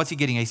in the sun. What's he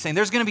getting at? He's saying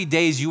there's going to be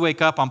days you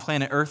wake up on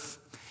planet Earth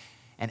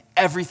and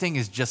everything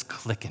is just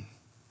clicking.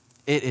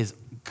 It is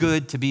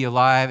good to be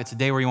alive. It's a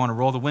day where you want to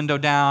roll the window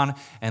down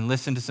and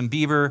listen to some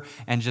Bieber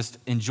and just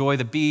enjoy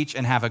the beach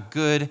and have a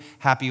good,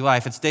 happy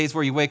life. It's days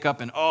where you wake up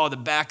and, the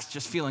back's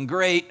just feeling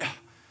great.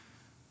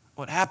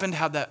 What happened?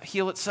 How'd that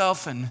heal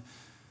itself? And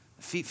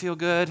the feet feel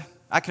good.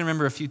 I can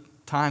remember a few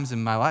times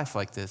in my life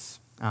like this.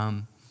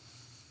 I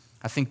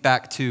think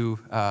back to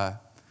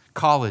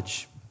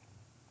college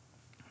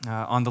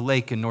on the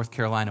lake in North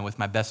Carolina with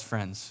my best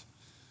friends.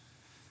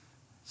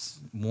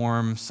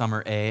 Warm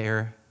summer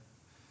air,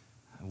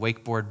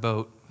 wakeboard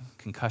boat,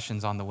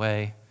 concussions on the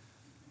way,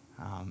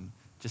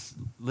 just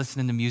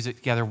listening to music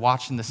together,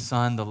 watching the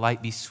sun, the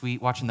light be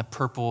sweet, watching the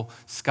purple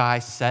sky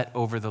set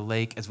over the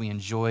lake as we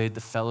enjoyed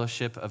the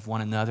fellowship of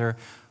one another.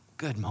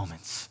 Good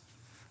moments,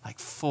 like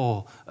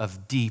full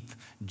of deep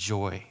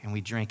joy, and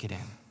we drank it in.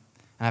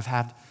 And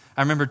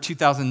I remember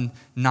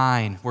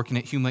 2009 working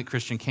at Hume Lake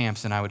Christian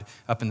Camps, and I would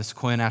up in the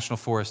Sequoia National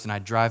Forest, and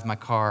I'd drive my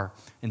car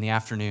in the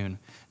afternoon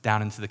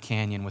down into the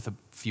canyon with a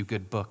few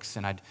good books,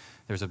 and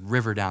there's a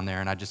river down there,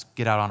 and I'd just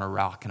get out on a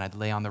rock, and I'd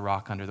lay on the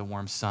rock under the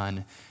warm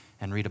sun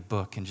and read a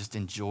book and just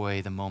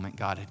enjoy the moment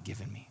God had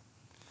given me.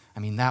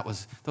 I mean,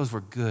 those were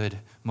good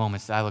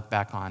moments that I look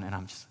back on, and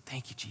I'm just,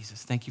 thank you,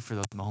 Jesus. Thank you for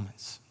those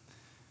moments.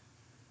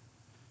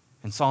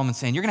 And Solomon's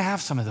saying, you're going to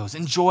have some of those.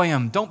 Enjoy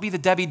them. Don't be the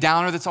Debbie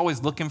Downer that's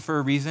always looking for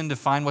a reason to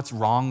find what's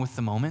wrong with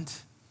the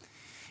moment.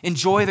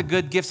 Enjoy the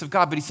good gifts of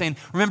God. But he's saying,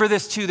 remember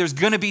this too, there's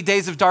going to be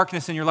days of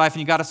darkness in your life,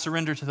 and you got to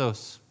surrender to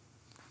those.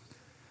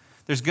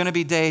 There's going to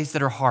be days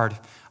that are hard.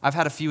 I've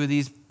had a few of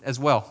these as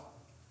well.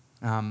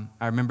 I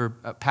remember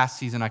a past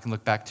season I can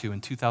look back to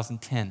in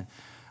 2010.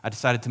 I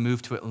decided to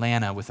move to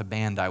Atlanta with a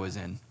band I was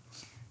in.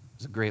 It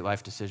was a great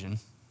life decision.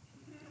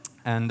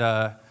 And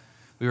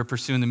we were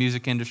pursuing the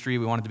music industry.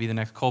 We wanted to be the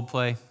next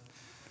Coldplay.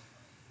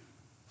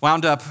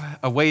 Wound up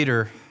a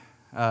waiter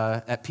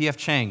at P.F.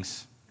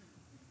 Chang's.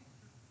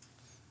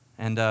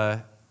 And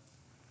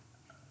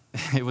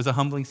it was a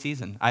humbling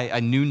season. I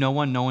knew no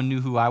one knew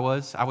who I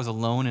was. I was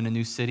alone in a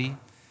new city.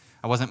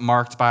 I wasn't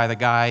marked by the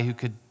guy who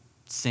could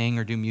sing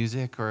or do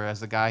music or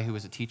as the guy who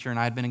was a teacher. And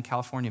I had been in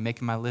California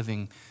making my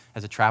living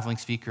as a traveling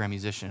speaker and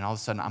musician. And all of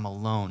a sudden, I'm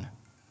alone.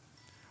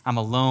 I'm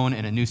alone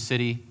in a new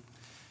city.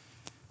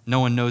 No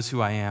one knows who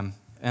I am.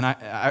 And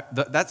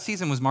that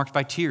season was marked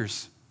by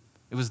tears.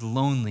 It was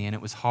lonely and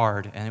it was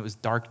hard and it was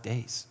dark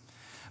days.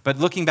 But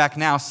looking back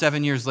now,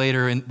 7 years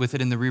later, and with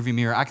it in the rearview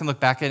mirror, I can look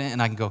back at it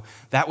and I can go,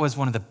 that was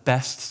one of the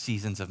best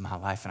seasons of my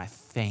life, and I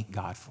thank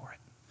God for it.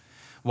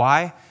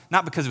 Why?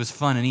 Not because it was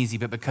fun and easy,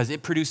 but because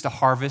it produced a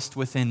harvest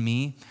within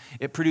me.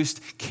 It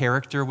produced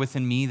character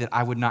within me that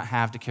I would not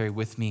have to carry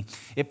with me.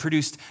 It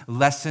produced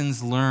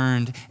lessons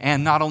learned,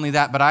 and not only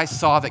that, but I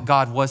saw that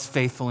God was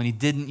faithful, and he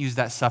didn't use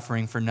that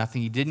suffering for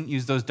nothing. He didn't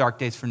use those dark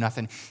days for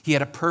nothing. He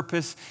had a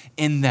purpose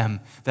in them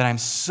that I'm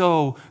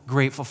so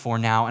grateful for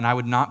now, and I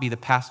would not be the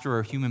pastor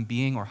or human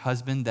being or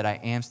husband that I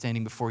am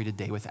standing before you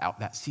today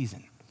without that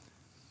season.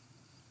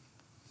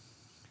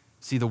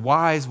 See, the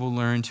wise will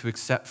learn to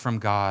accept from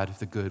God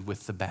the good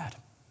with the bad.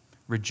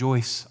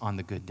 Rejoice on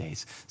the good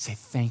days. Say,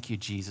 thank you,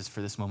 Jesus,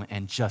 for this moment,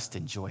 and just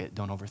enjoy it.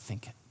 Don't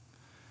overthink it.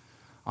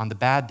 On the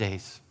bad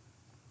days,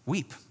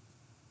 weep.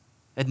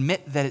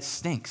 Admit that it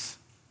stinks.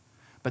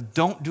 But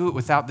don't do it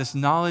without this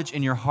knowledge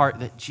in your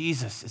heart that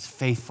Jesus is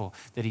faithful,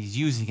 that he's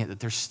using it, that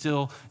there's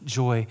still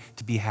joy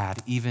to be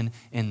had, even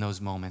in those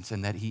moments,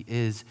 and that he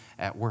is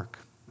at work.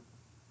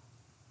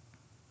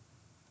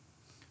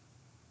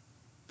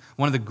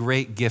 One of the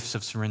great gifts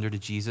of surrender to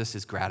Jesus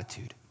is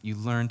gratitude. You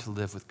learn to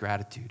live with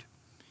gratitude.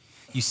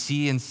 You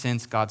see and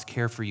sense God's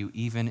care for you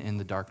even in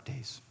the dark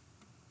days.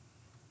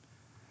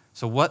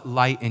 So what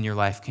light in your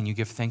life can you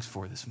give thanks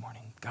for this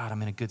morning? God,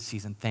 I'm in a good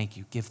season. Thank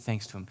you. Give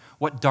thanks to him.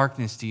 What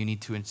darkness do you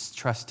need to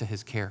entrust to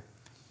his care?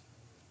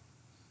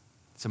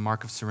 It's a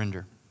mark of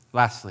surrender.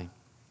 Lastly,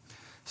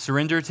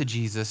 surrender to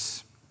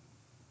Jesus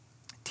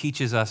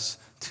teaches us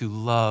to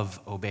love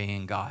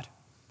obeying God.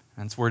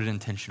 And it's worded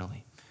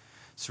intentionally.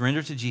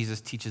 Surrender to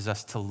Jesus teaches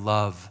us to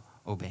love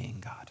obeying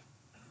God.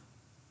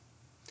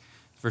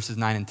 Verses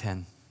 9 and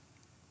 10.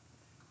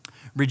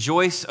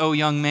 Rejoice, O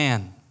young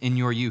man, in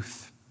your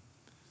youth,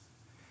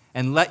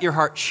 and let your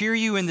heart cheer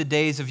you in the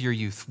days of your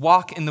youth.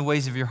 Walk in the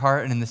ways of your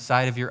heart and in the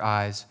sight of your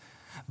eyes.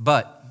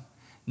 But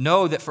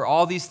know that for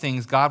all these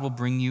things, God will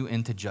bring you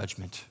into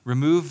judgment.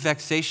 Remove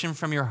vexation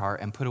from your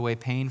heart and put away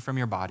pain from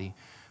your body,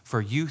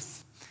 for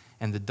youth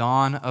and the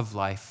dawn of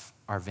life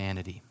are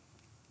vanity.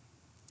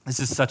 This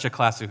is such a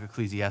classic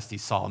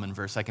Ecclesiastes Solomon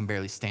verse, I can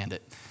barely stand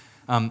it.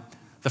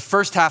 The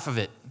first half of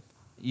it,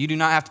 you do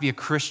not have to be a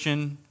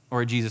Christian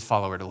or a Jesus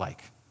follower to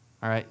like.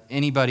 All right?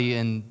 Anybody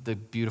in the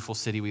beautiful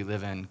city we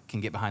live in can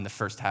get behind the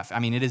first half. I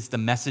mean, it is the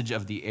message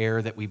of the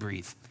air that we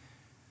breathe.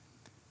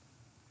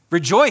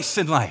 Rejoice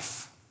in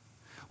life.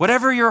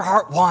 Whatever your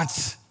heart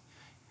wants,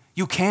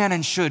 you can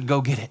and should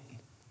go get it.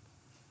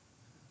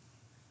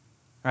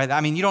 Right?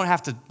 I mean, you don't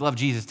have to love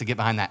Jesus to get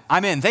behind that.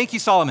 I'm in. Thank you,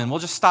 Solomon. We'll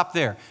just stop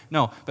there.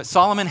 No, but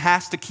Solomon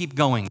has to keep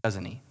going,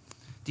 doesn't he?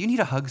 Do you need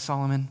a hug,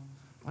 Solomon?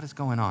 What is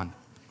going on?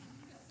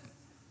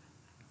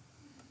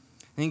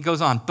 And he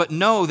goes on, but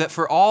know that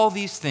for all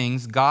these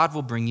things, God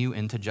will bring you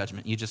into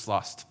judgment. You just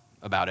lost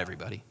about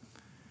everybody.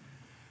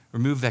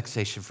 Remove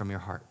vexation from your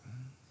heart.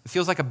 It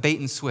feels like a bait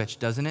and switch,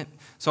 doesn't it?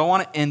 So I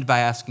want to end by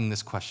asking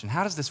this question.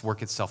 How does this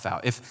work itself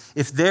out?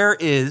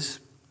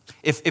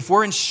 If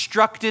we're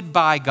instructed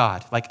by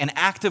God, like an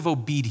act of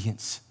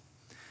obedience,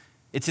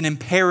 it's an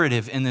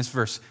imperative in this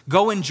verse.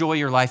 Go enjoy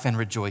your life and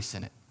rejoice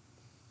in it.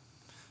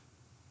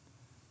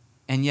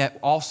 And yet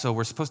also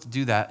we're supposed to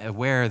do that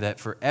aware that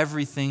for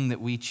everything that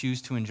we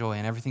choose to enjoy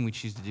and everything we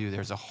choose to do,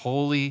 there's a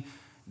holy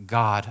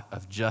God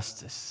of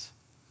justice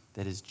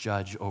that is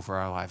judge over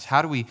our lives.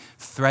 How do we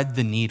thread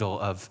the needle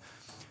of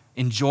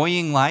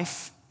enjoying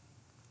life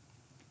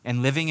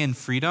and living in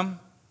freedom,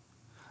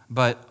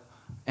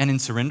 and in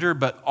surrender,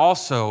 but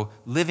also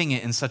living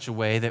it in such a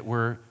way that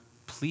we're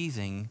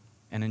pleasing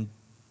and in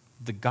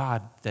the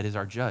God that is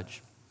our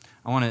judge?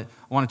 I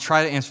want to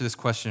try to answer this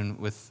question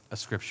with a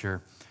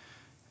scripture,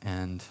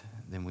 and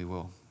then we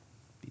will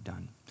be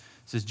done.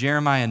 This is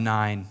Jeremiah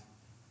 9,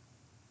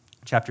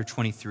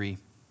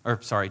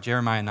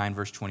 Jeremiah 9,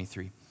 verse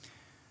 23.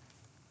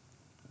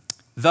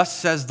 Thus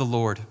says the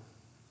Lord,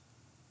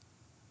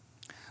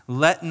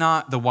 let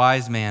not the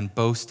wise man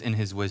boast in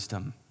his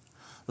wisdom.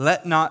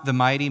 Let not the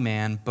mighty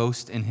man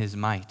boast in his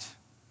might.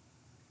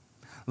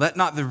 Let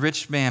not the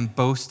rich man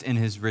boast in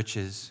his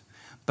riches,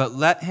 but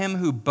let him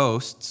who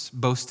boasts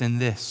boast in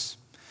this,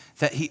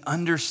 that he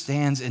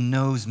understands and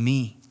knows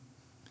me,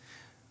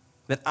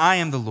 that I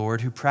am the Lord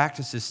who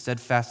practices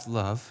steadfast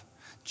love,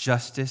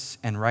 justice,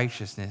 and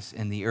righteousness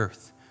in the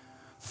earth.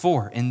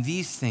 For in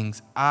these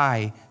things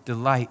I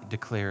delight,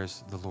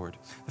 declares the Lord.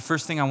 The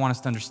first thing I want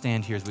us to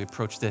understand here as we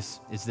approach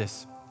this is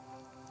this.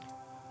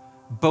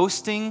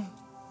 Boasting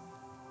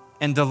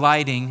and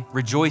delighting,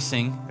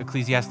 rejoicing,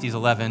 Ecclesiastes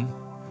 11,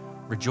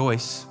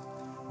 rejoice,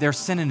 they're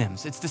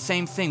synonyms. It's the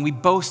same thing. We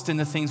boast in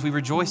the things we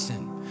rejoice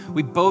in.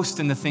 We boast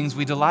in the things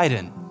we delight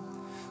in.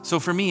 So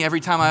for me, every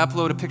time I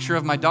upload a picture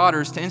of my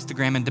daughters to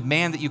Instagram and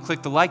demand that you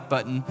click the like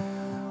button,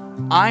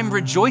 I'm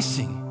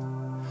rejoicing.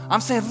 I'm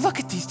saying, look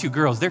at these two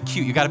girls. They're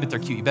cute. You got to admit they're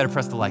cute. You better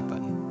press the like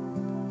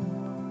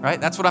button. Right?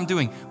 That's what I'm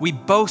doing. We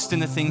boast in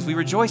the things we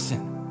rejoice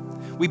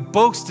in. We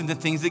boast in the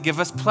things that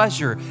give us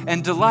pleasure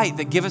and delight,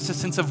 that give us a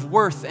sense of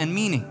worth and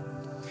meaning.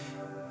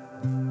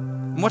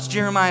 And what's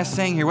Jeremiah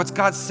saying here? What's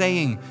God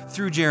saying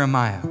through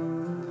Jeremiah?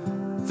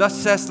 Thus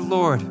says the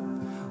Lord,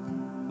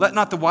 let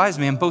not the wise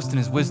man boast in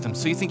his wisdom.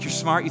 So you think you're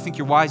smart, you think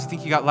you're wise, you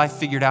think you got life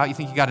figured out, you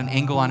think you got an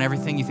angle on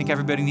everything, you think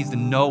everybody needs to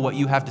know what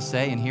you have to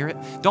say and hear it?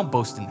 Don't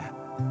boast in that.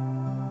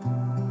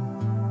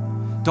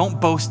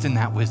 Don't boast in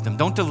that wisdom.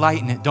 Don't delight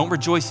in it. Don't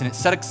rejoice in it.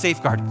 Set a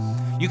safeguard.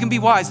 You can be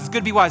wise. It's good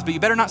to be wise, but you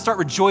better not start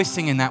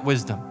rejoicing in that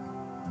wisdom.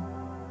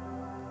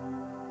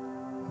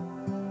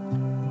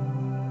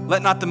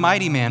 Let not the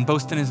mighty man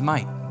boast in his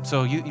might.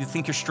 So you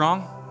think you're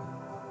strong?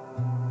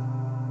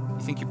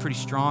 You think you're pretty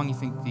strong? You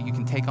think that you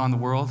can take on the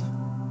world?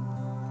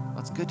 Well,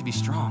 it's good to be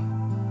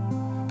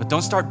strong. But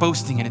don't start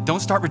boasting in it. Don't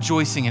start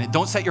rejoicing in it.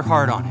 Don't set your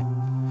heart on it.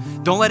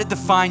 Don't let it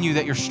define you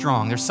that you're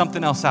strong. There's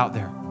something else out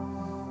there.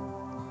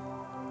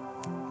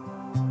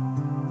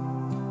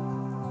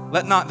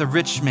 Let not the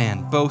rich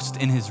man boast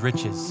in his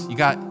riches.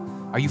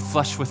 Are you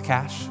flush with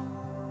cash?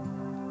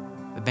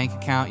 The bank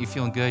account, you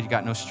feeling good? You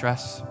got no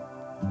stress?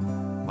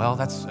 Well,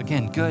 that's,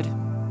 again, good.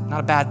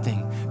 Not a bad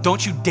thing.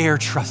 Don't you dare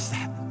trust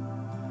that.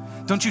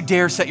 Don't you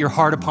dare set your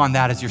heart upon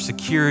that as your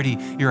security,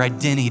 your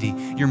identity,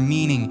 your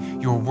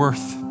meaning, your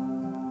worth.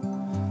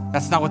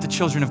 That's not what the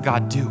children of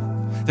God do.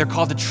 They're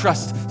called to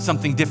trust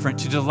something different,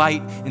 to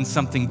delight in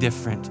something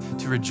different,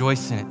 to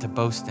rejoice in it, to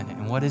boast in it.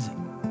 And what is it?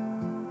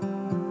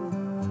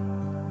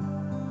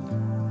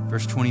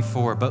 Verse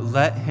 24, but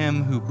let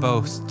him who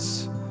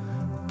boasts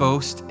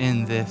boast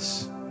in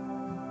this,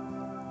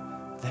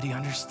 that he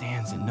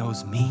understands and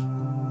knows me.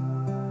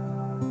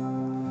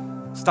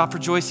 Stop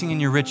rejoicing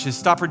in your riches.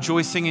 Stop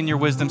rejoicing in your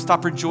wisdom.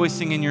 Stop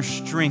rejoicing in your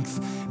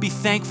strength. Be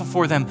thankful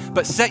for them,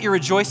 but set your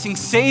rejoicing,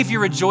 save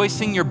your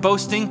rejoicing, your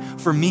boasting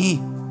for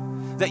me,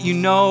 that you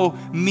know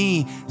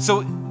me.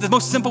 So the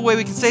most simple way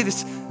we can say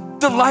this,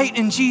 delight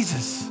in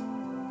Jesus.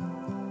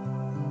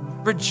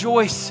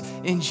 Rejoice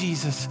in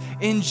Jesus.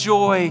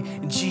 Enjoy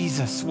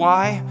Jesus.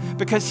 Why?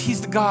 Because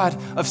he's the God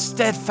of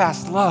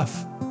steadfast love.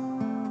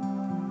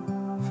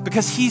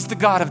 Because he's the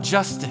God of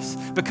justice.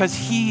 Because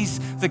he's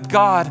the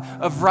God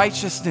of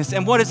righteousness.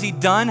 And what has he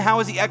done? How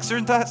has he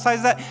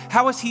exercised that?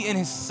 How has he in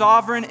his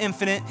sovereign,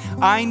 infinite,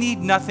 I need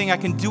nothing, I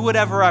can do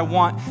whatever I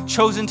want,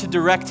 chosen to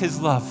direct his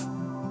love?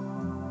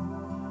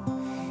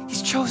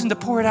 He's chosen to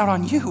pour it out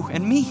on you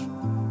and me.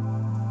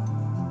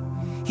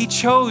 He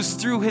chose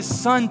through his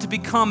son to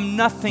become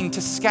nothing,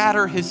 to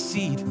scatter his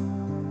seed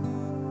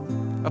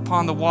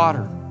upon the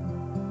water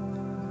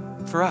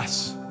for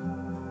us.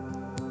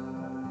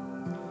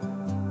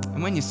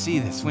 And when you see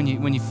this, when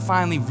you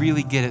finally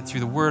really get it through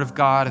the word of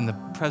God and the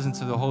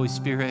presence of the Holy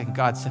Spirit, and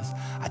God says,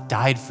 I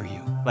died for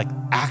you. Like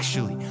I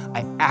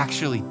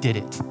actually did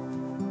it.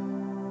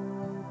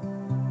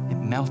 It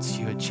melts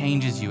you, it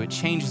changes you, it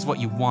changes what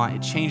you want,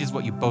 it changes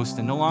what you boast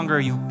in. No longer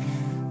are you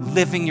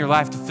living your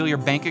life to fill your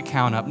bank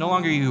account up. No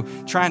longer are you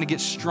trying to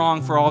get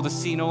strong for all to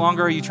see. No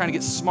longer are you trying to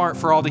get smart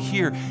for all to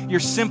hear.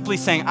 You're simply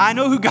saying, I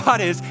know who God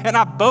is and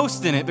I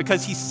boast in it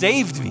because he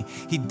saved me.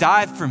 He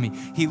died for me.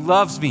 He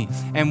loves me.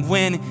 And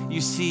when you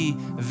see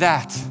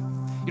that,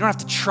 you don't have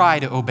to try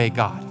to obey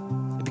God.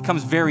 It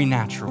becomes very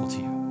natural to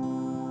you.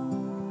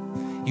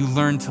 You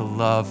learn to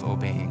love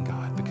obeying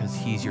God because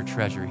he's your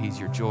treasure. He's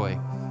your joy.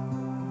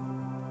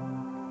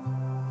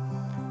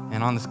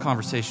 And on this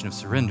conversation of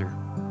surrender,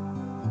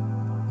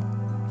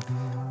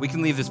 we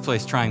can leave this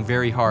place trying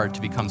very hard to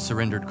become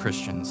surrendered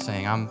Christians,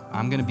 saying,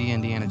 I'm going to be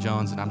Indiana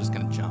Jones and I'm just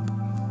going to jump.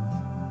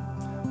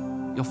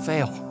 You'll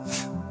fail.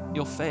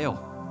 You'll fail.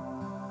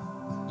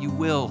 You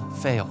will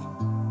fail.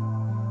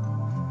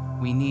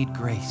 We need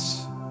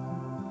grace.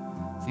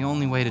 The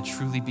only way to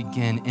truly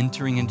begin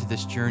entering into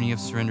this journey of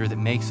surrender that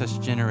makes us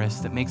generous,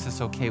 that makes us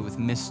okay with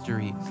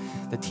mystery,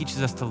 that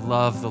teaches us to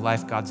love the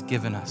life God's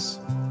given us,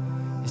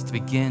 is to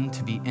begin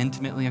to be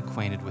intimately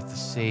acquainted with the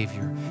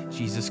Savior,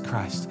 Jesus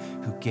Christ,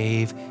 who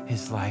gave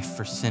his life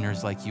for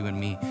sinners like you and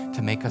me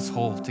to make us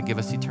whole, to give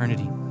us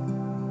eternity.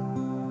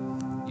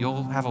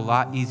 You'll have a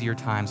lot easier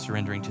time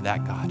surrendering to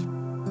that God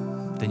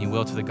than you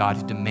will to the God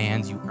who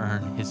demands you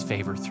earn his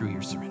favor through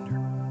your surrender.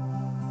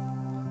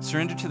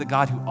 Surrender to the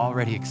God who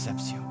already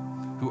accepts you,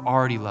 who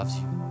already loves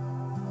you,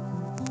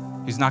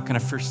 who's not going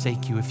to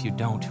forsake you if you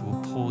don't, who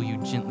will pull you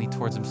gently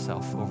towards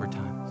himself over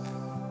time.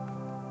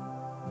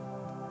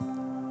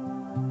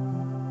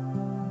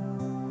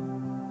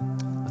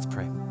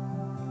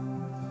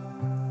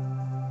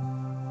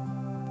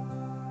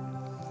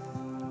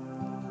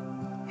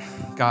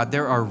 God,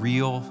 there are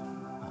real,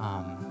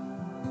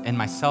 in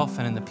myself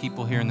and in the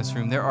people here in this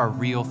room, there are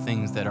real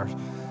things that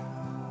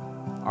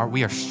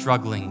we are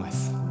struggling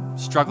with,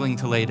 struggling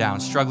to lay down,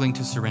 struggling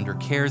to surrender,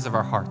 cares of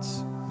our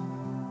hearts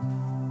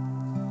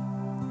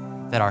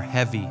that are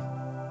heavy.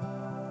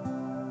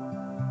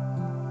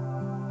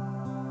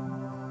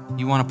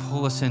 You want to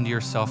pull us into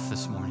yourself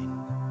this morning.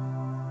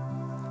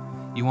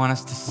 You want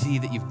us to see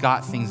that you've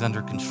got things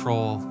under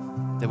control,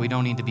 that we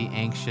don't need to be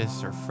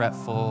anxious or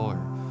fretful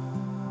or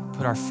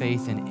put our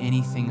faith in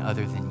anything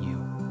other than you.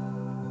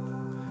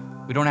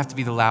 We don't have to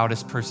be the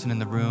loudest person in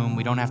the room.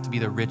 We don't have to be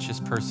the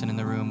richest person in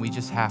the room. We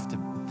just have to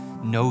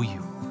know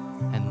you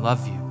and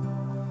love you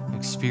and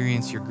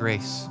experience your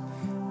grace.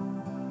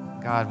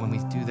 God, when we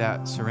do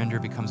that, surrender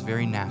becomes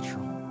very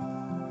natural.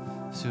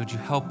 So would you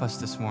help us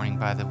this morning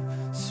by the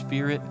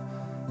Spirit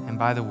and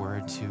by the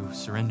Word to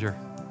surrender,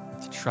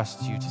 to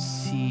trust you, to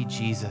see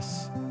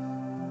Jesus.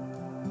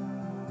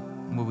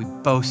 And will we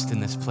boast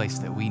in this place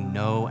that we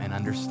know and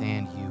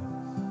understand you?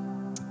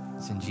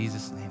 It's in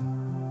Jesus' name.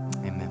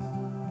 Amen.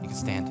 You can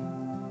stand.